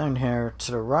 Down here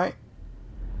to the right.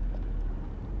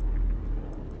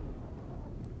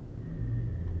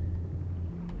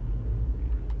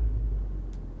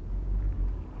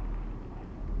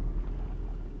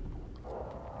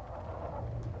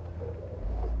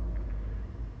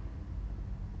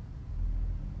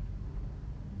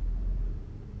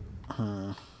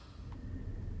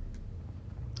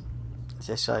 Is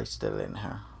this guy still in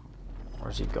here? Or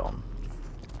is he gone?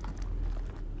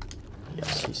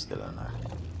 Yes, he's still in there.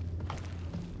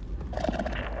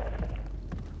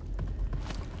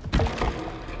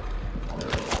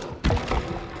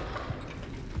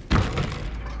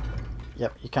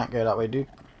 Yep, you can't go that way, dude.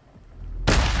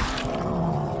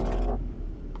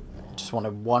 Just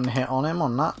wanted one hit on him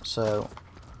on that, so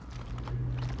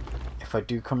if I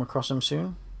do come across him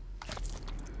soon,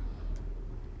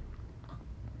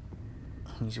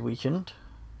 he's weakened.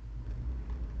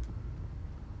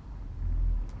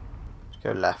 Let's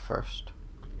go left first.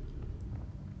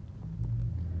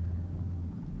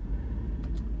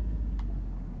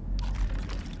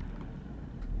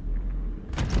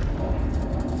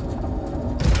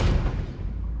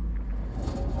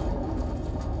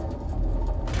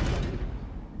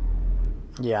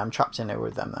 Yeah, I'm trapped in there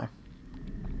with them though.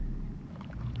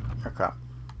 Okay.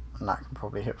 And that can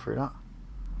probably hit through that.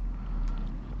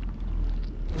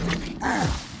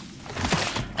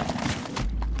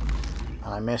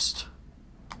 And I missed.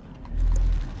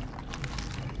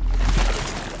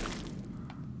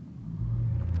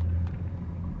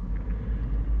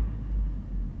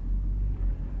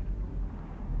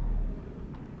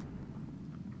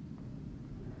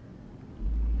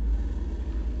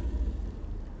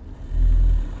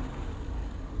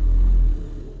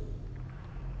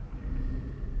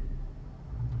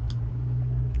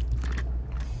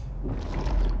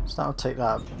 So that'll take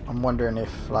that. I'm wondering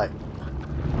if, like,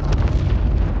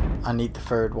 I need the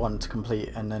third one to complete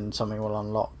and then something will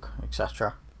unlock,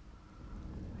 etc.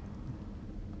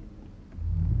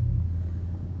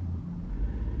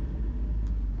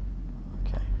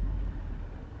 Okay.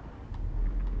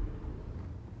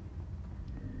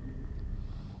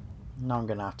 Now I'm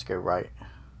gonna have to go right.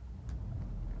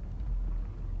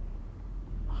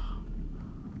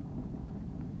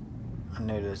 I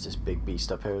know there's this big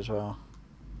beast up here as well.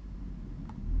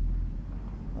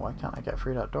 Why can't I get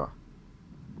through that door?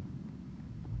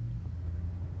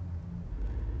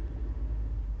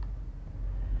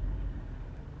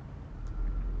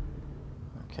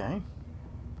 Okay.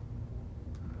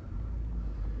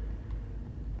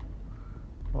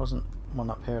 Wasn't one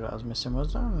up here that I was missing,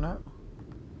 was there? No.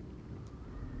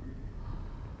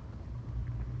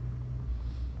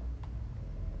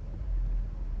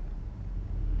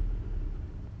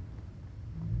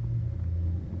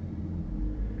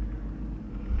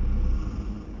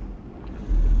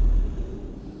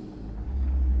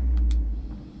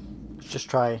 Just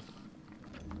try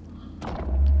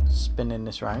spinning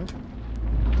this round.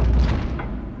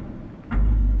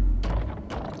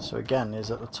 So again, is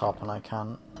at the top and I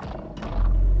can't.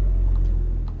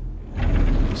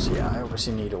 So yeah, I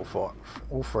obviously need all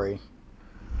three.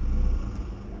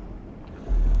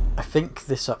 I think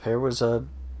this up here was a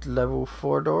level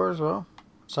 4 door as well,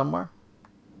 somewhere.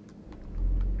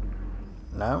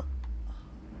 No.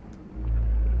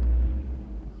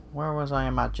 Where was I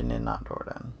imagining that door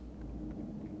then?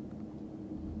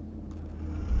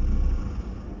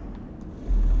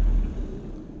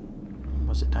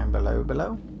 Was it down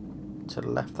below? To the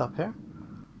left up here?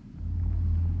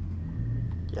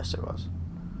 Yes, it was.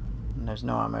 And there's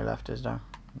no ammo left, is there?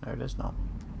 No, there's not.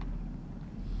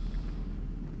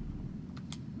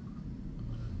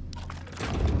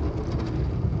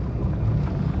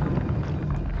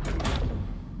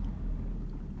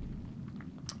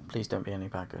 Please don't be any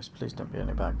bad guys. Please don't be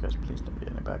any bad guys. Please don't be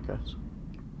any bad guys.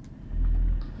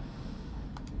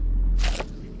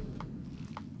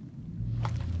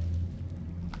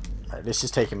 This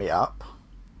is taking me up,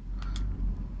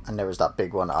 and there was that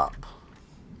big one up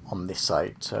on this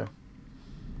side, so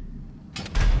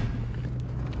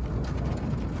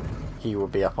he will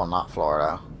be up on that floor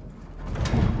though.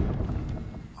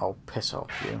 Oh, piss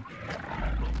off you.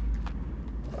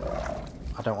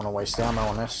 I don't want to waste the ammo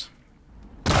on this.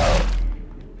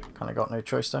 Kinda got no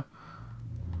choice though.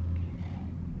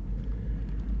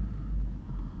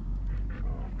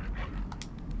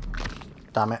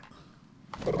 Damn it.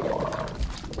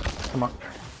 Come on.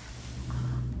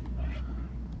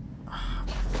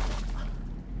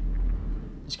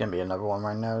 There's gonna be another one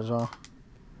right now as well.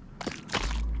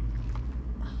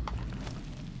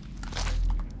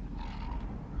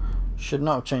 Should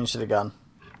not have changed to the gun.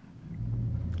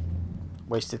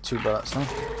 Wasted 2 bullets now.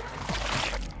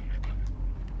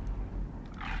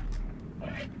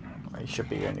 He should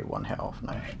be only 1 hit off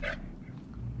now.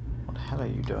 What the hell are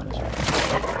you doing as well?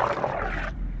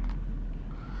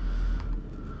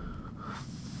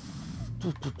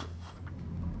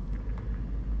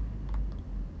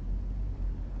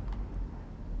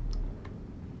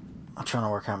 I'm trying to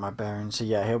work out my bearings. So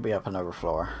yeah, he'll be up another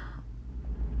floor.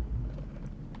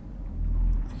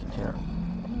 I can hear him.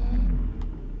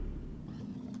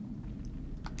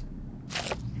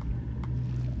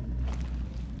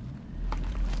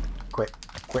 Quick,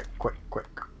 quick, quick, quick.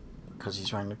 Because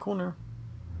he's round the corner.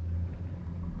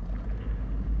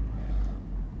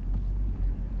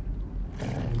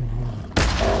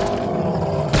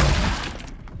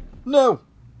 No!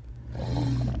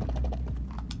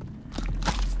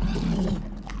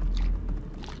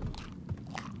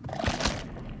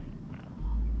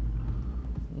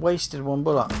 Wasted one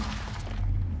bullet.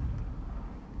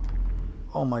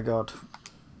 Oh my god.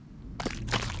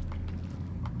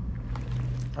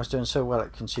 I was doing so well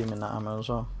at consuming that ammo as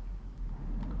well.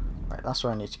 Right, that's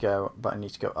where I need to go, but I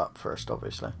need to go up first,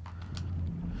 obviously.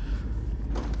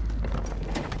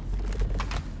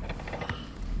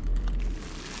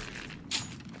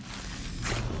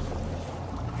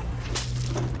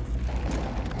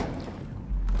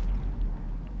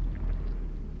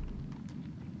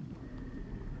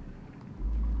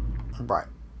 Right,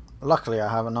 luckily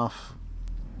I have enough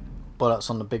bullets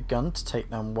on the big gun to take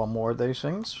down one more of those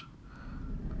things.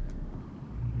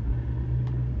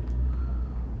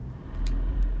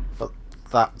 But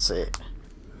that's it.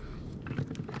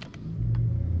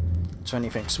 So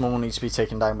anything small needs to be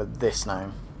taken down with this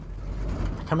now.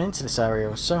 I come into this area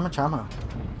with so much ammo.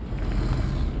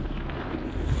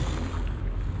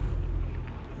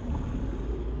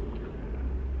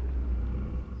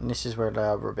 And this is where the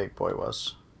other big boy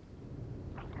was.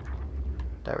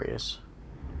 There he is.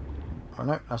 Oh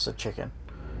no, that's a chicken.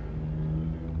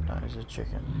 That is a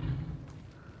chicken.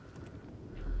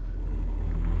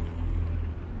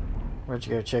 Where'd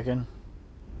you go, chicken?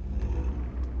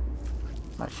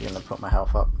 I'm actually going to put my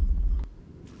health up.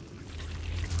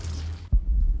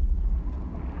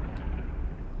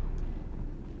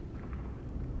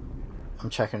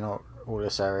 I'm checking all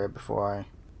this area before I...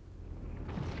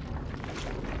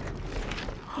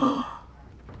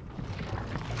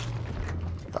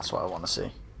 That's what I want to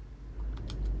see.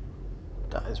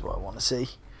 That is what I want to see.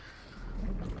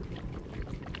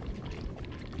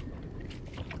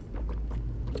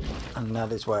 And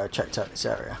that is why I checked out this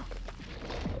area.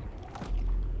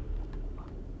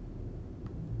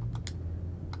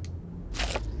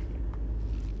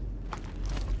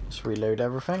 Let's reload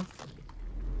everything.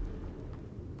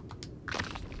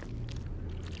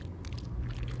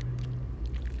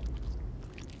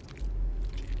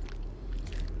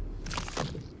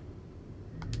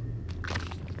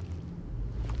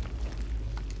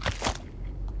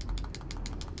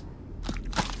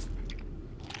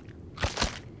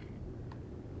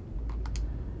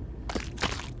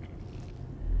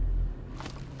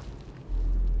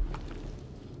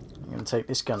 Take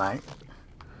this gun out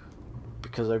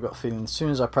because I've got a feeling as soon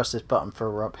as I press this button for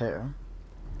her up here,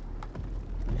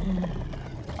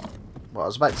 well, I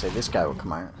was about to say this guy will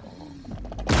come out.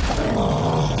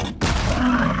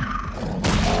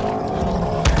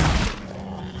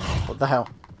 What the hell?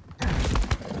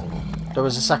 There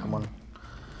was a second one.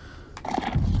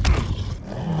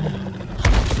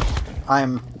 I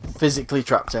am physically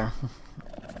trapped here.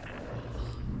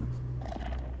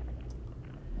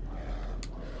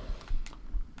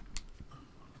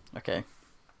 Okay,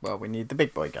 well, we need the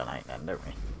big boy gun out then, don't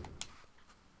we?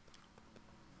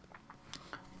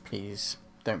 Please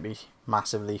don't be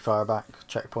massively far back,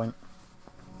 checkpoint.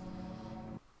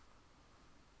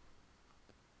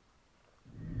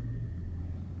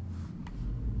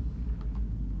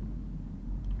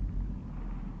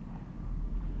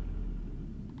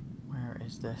 Where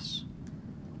is this?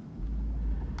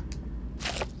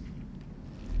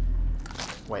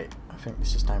 Wait, I think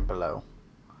this is down below.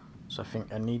 So I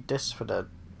think I need this for the...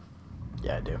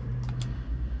 Yeah, I do.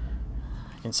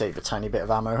 I can save a tiny bit of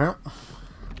ammo here.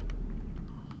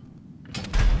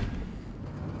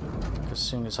 As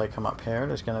soon as I come up here,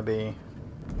 there's going to be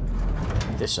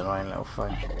this annoying little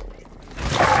thing.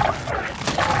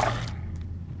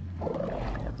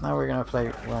 Yep, now we're going to play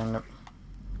around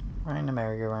the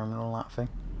merry-go-round and all that thing.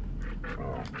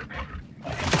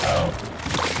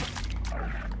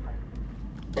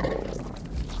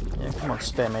 Yeah, come on,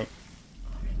 spare me.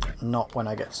 Not when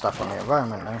I get stuck on the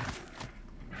environment now.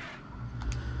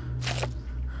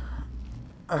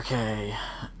 Okay.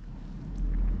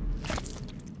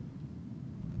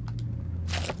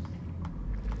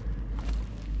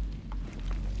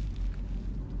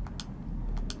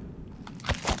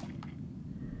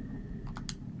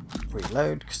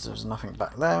 Reload, because there's nothing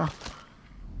back there.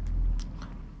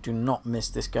 Do not miss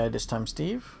this guy this time,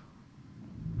 Steve.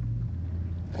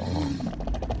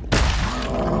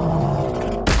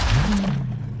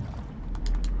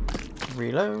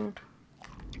 Reload.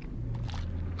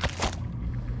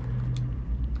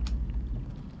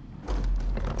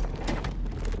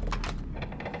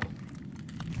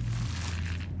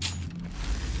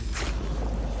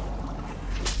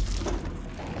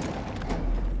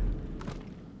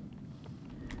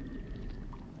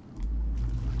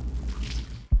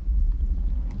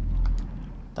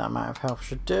 That amount of health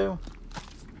should do.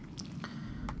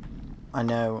 I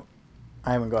know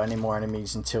I haven't got any more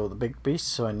enemies until the big beast,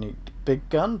 so I need the big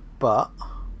gun, but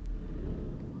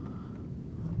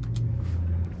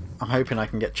I'm hoping I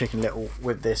can get Chicken Little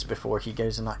with this before he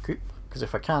goes in that coop, because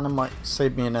if I can, I might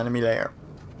save me an enemy later.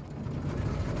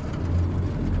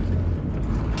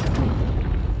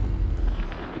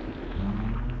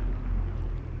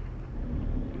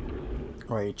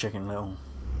 Where are you, Chicken Little?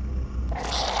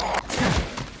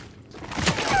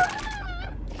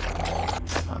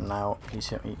 And now he's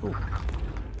hit me. Ooh.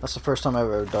 That's the first time I've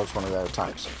ever dodged one of their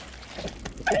attacks.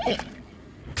 Okay,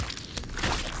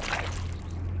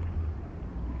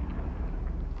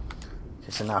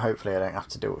 so now hopefully I don't have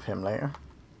to deal with him later.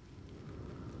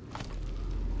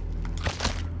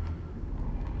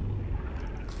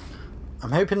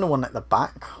 I'm hoping the one at the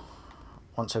back,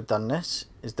 once I've done this,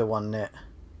 is the one that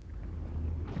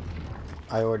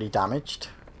I already damaged.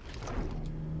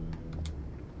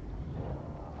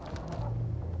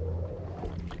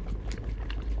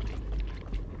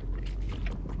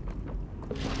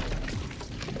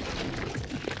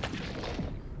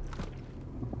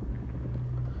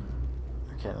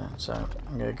 Okay then, so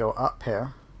I'm going to go up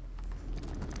here.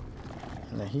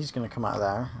 And then he's going to come out of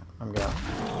there. I'm going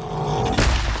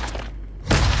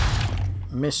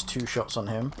to miss 2 shots on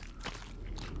him.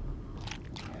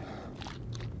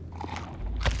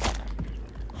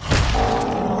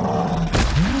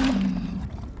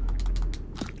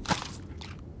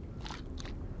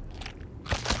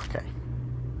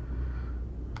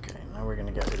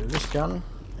 Gun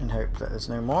and hope that there's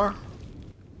no more.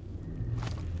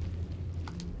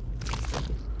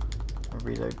 I'll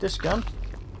reload this gun.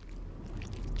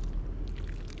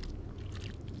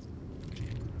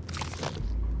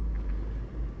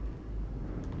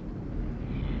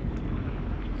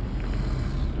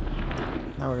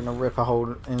 Now we're going to rip a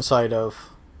hole inside of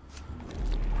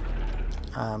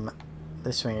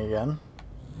this thing again.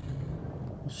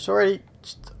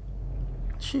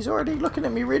 She's already looking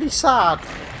at me really sad.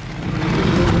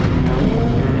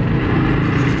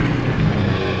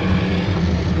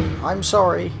 I'm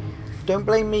sorry. Don't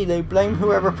blame me though, blame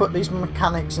whoever put these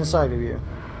mechanics inside of you.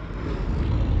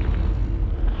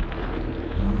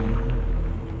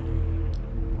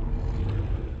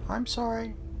 I'm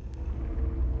sorry.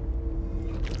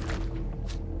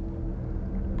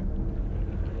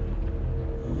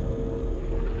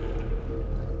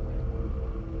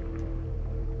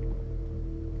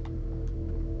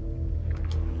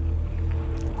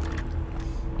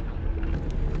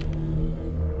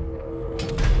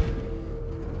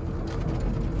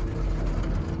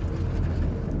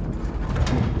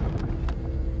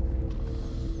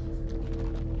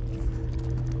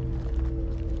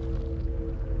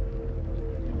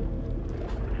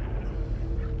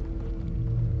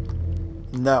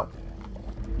 No.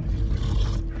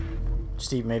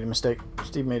 Steve made a mistake.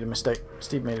 Steve made a mistake.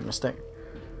 Steve made a mistake.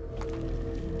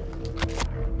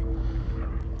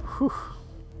 Whew.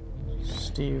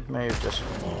 Steve may have just...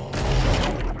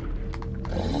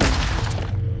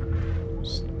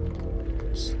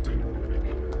 Steve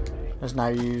has now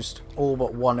used all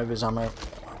but one of his ammo.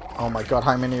 Oh my god,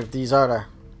 how many of these are there?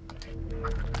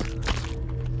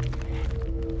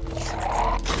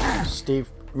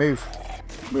 Steve, move.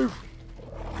 Move.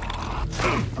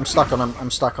 I'm stuck on him.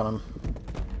 I'm stuck on him.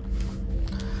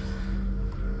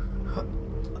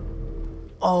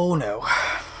 Oh no.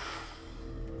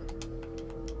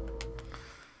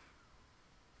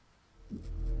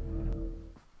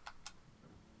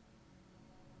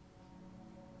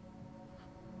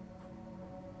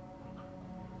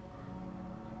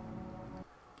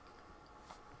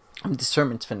 I'm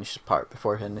determined to finish this part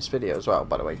before I end this video as well,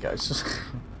 by the way, guys.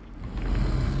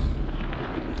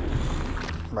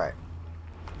 Right.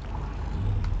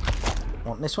 I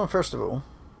want this one first of all.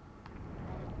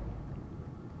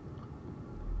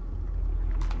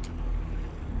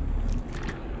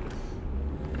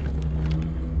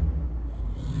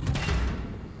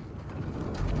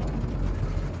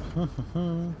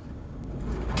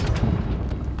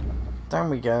 Down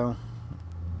we go.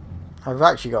 I've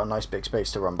actually got a nice big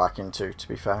space to run back into, to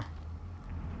be fair.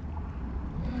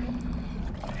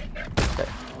 Okay.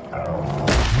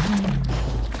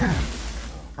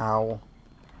 Ow.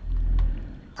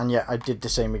 And yeah, I did the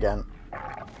same again.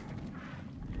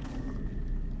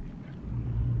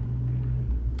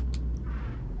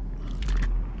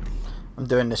 I'm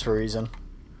doing this for a reason.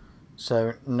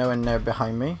 So, knowing they're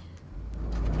behind me,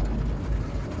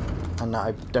 and that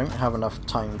I don't have enough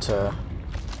time to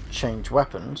change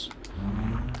weapons,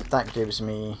 that gives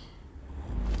me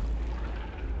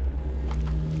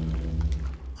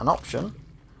an option.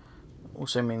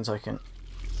 Also means I can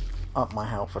up my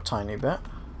health a tiny bit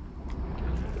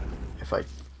if I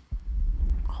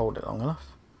hold it long enough,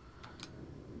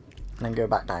 and then go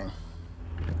back down.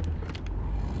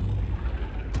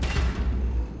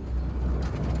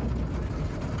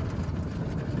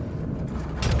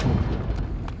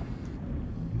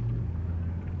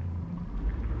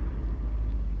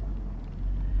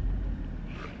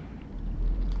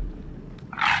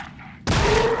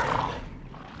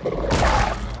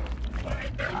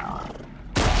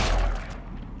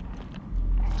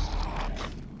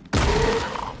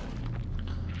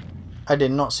 I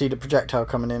did not see the projectile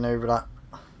coming in over that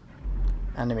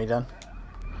enemy then.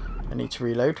 I need to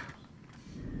reload.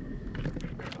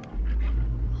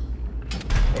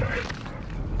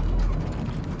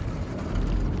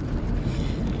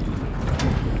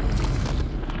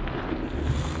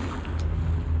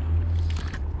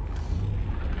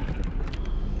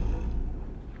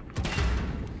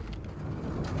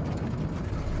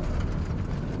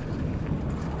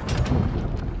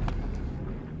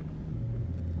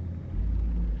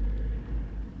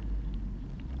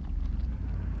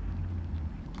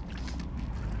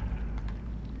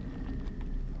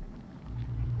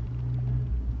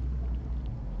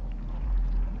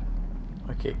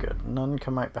 Okay, good. None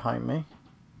come out behind me.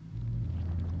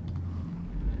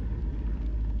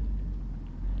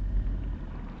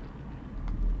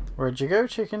 Where'd you go,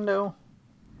 Chicken Dough?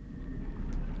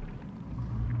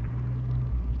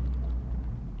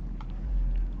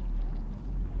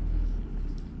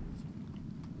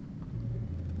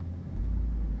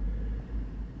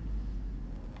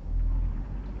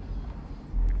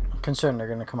 I'm concerned they're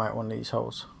going to come out one of these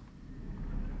holes.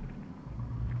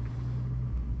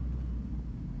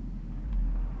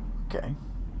 Okay.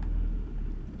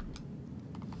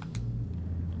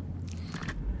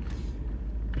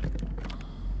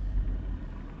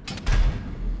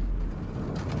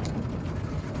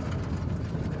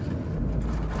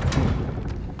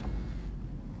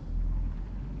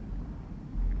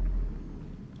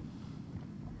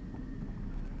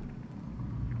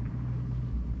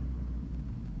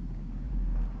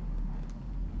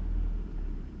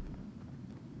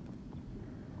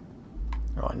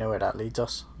 Oh, I know where that leads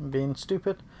us. I'm being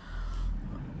stupid.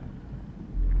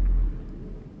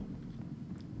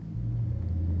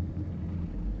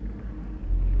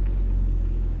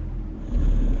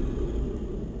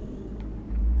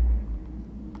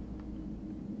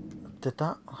 Did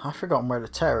that? I've forgotten where the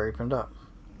tear opened up.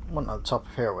 Wasn't at the top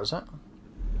of here, was it?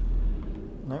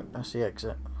 Nope, that's the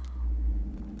exit.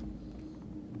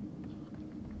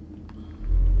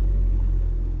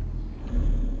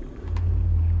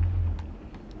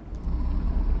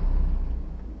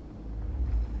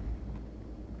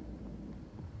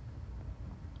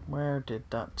 Where did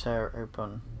that tear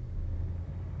open?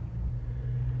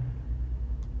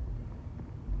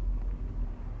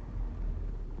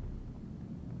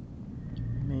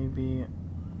 Maybe...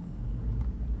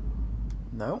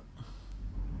 No.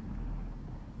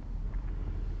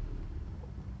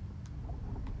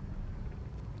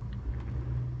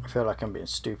 I feel like I'm being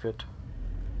stupid.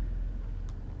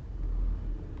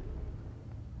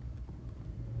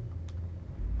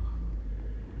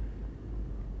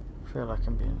 I feel like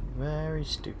I'm being very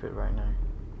stupid right now.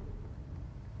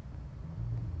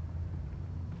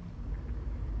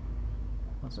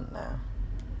 Wasn't there?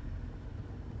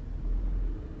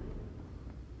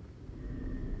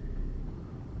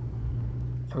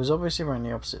 It was obviously around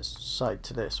the opposite side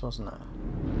to this, wasn't it?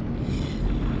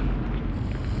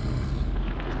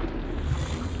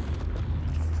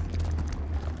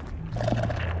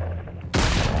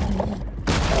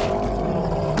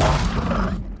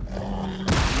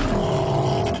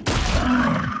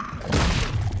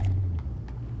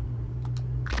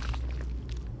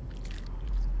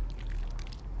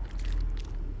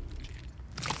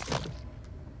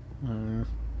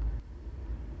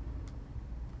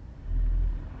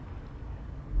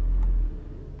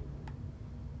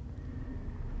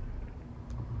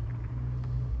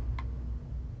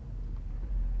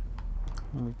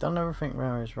 We've done everything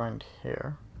where is around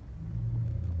here,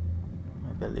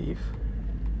 I believe.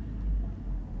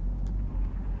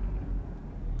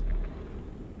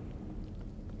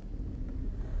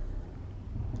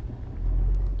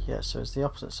 Yeah, so it's the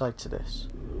opposite side to this.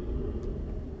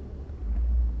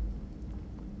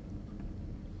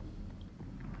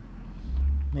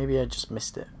 Maybe I just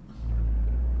missed it.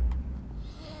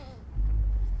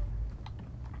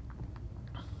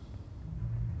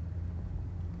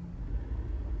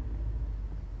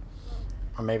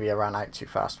 Or maybe I ran out too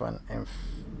fast when in...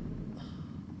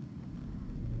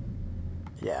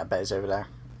 Yeah, I bet it's over there.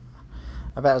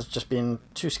 I bet I was just being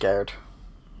too scared.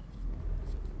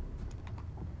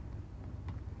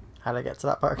 How did I get to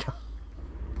that part?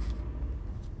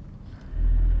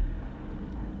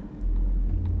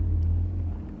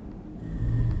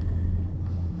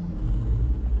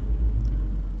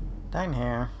 Down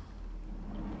here.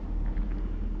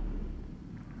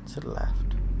 To the left.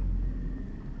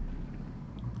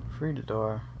 Through the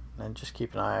door. And then just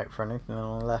keep an eye out for anything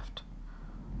on the left.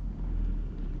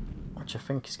 Which I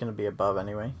think is going to be above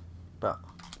anyway. But...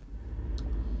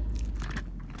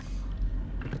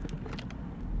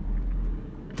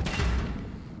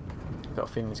 got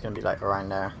a feeling it's going to be like around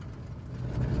there.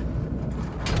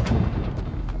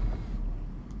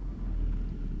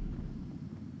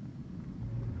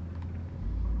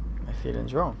 My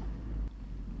feeling's wrong.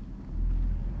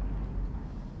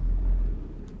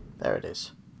 There it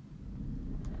is.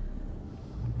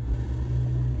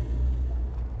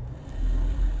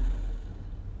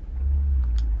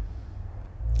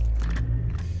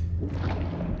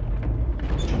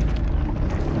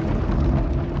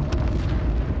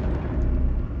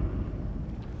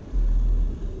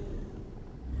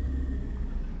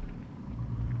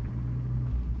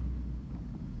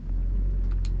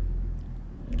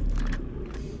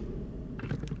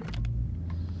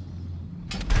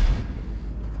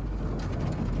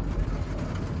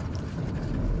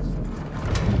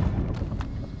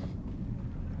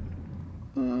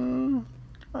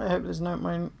 I hope there's no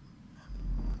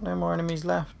more enemies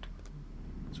left.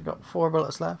 So we've got 4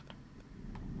 bullets left.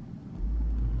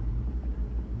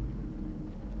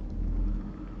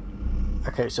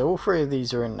 Okay, so all 3 of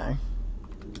these are in now.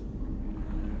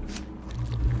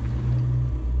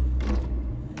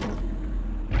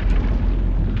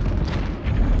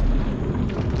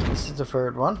 This is the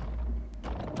 3rd one.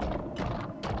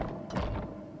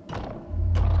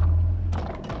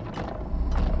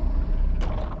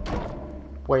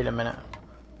 Wait a minute.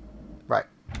 Right.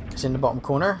 It's in the bottom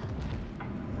corner.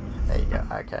 There you go.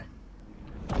 Okay.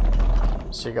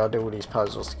 So you gotta do all these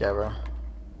puzzles together.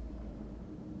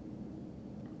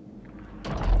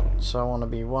 So I want to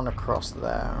be one across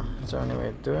there. Is there any way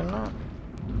of doing that?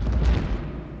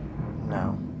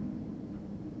 No.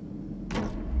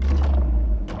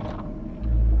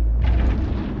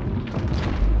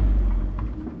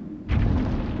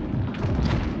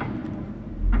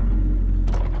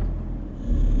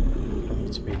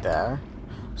 There.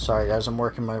 Sorry guys, I'm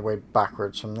working my way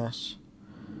backwards from this.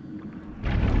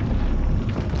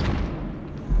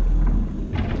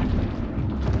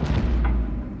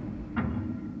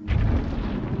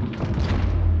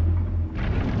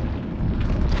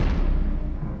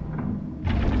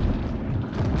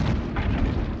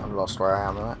 I've lost where I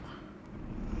am at.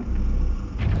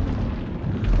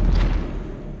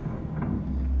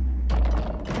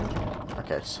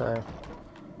 Okay, so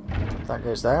that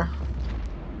goes there.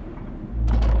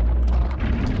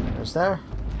 Goes there.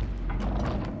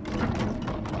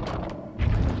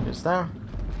 Goes there.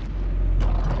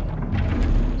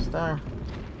 Goes there.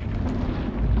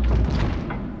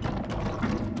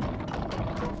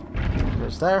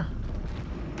 Goes there.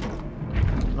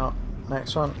 No,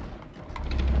 next one.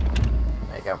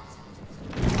 There you go.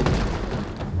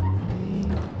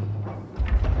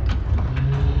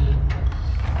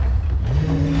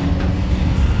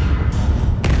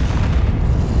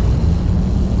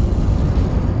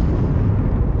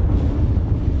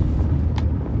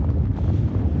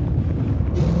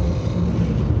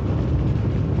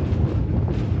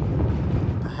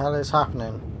 Hell is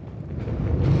happening?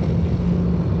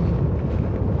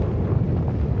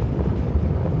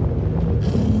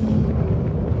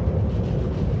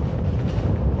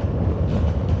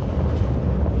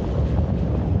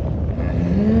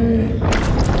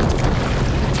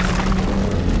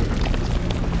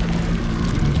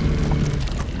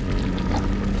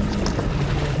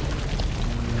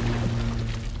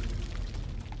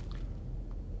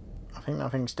 I think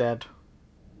that thing's dead.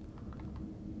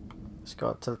 Let's go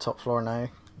up to the top floor now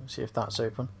and see if that's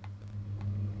open.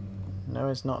 No,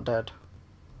 it's not dead.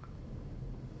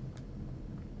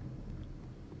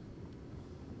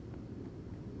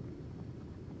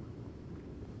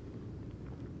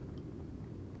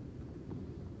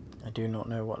 I do not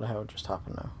know what the hell just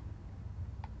happened now.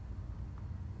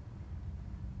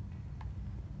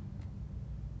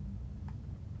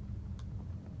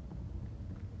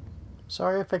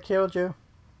 Sorry if I killed you.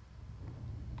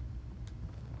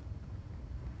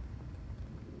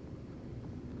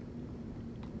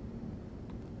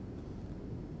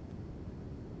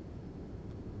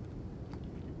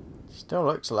 Still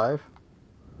looks alive.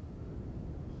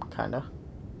 Kinda.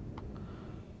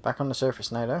 Back on the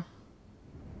surface now though.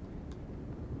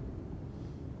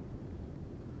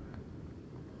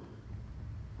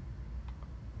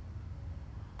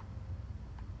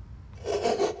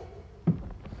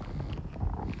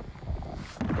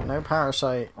 No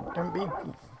parasite. Don't be...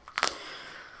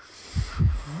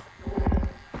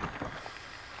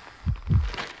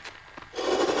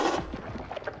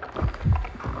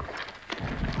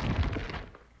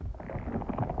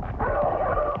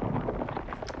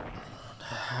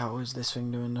 How is this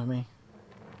thing doing to me?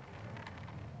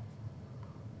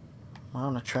 Am I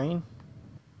on a train?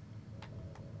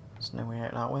 There's no way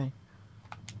out that way.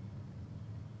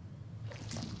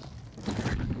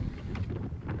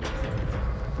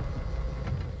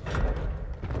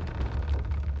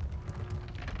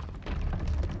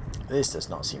 This does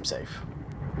not seem safe.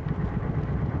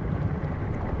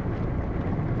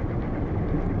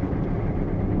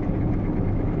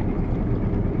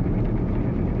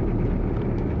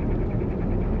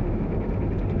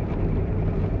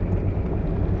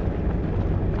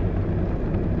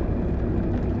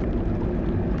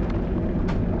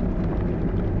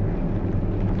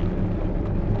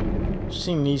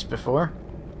 Seen these before.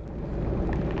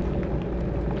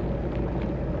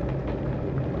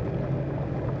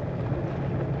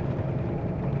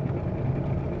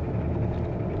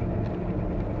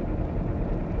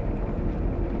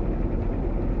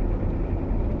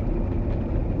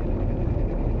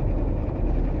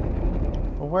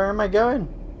 Well, where am I going?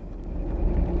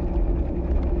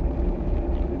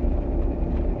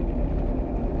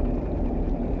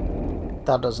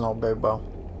 That does not bode well.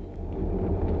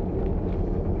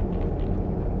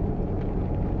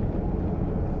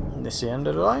 Is this the end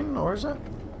of the line, or is it?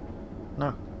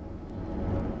 No.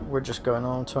 We're just going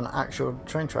on to an actual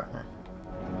train track now.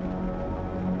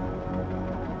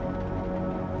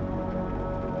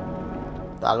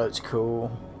 That looks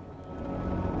cool.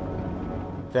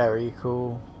 Very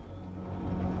cool.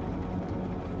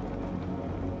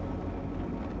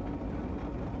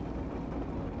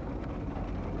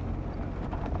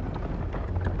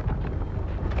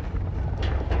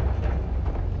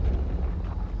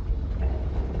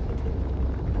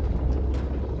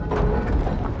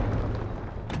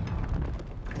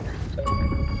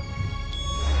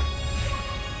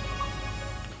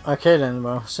 Okay then,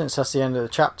 well, since that's the end of the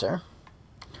chapter,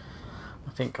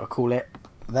 I think I'll call it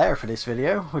there for this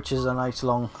video, which is a nice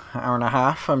long hour and a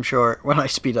half. I'm sure when I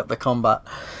speed up the combat,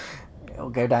 it'll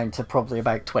go down to probably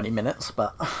about 20 minutes,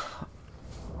 but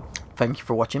thank you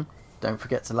for watching. Don't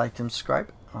forget to like and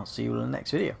subscribe. I'll see you in the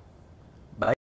next video. Bye.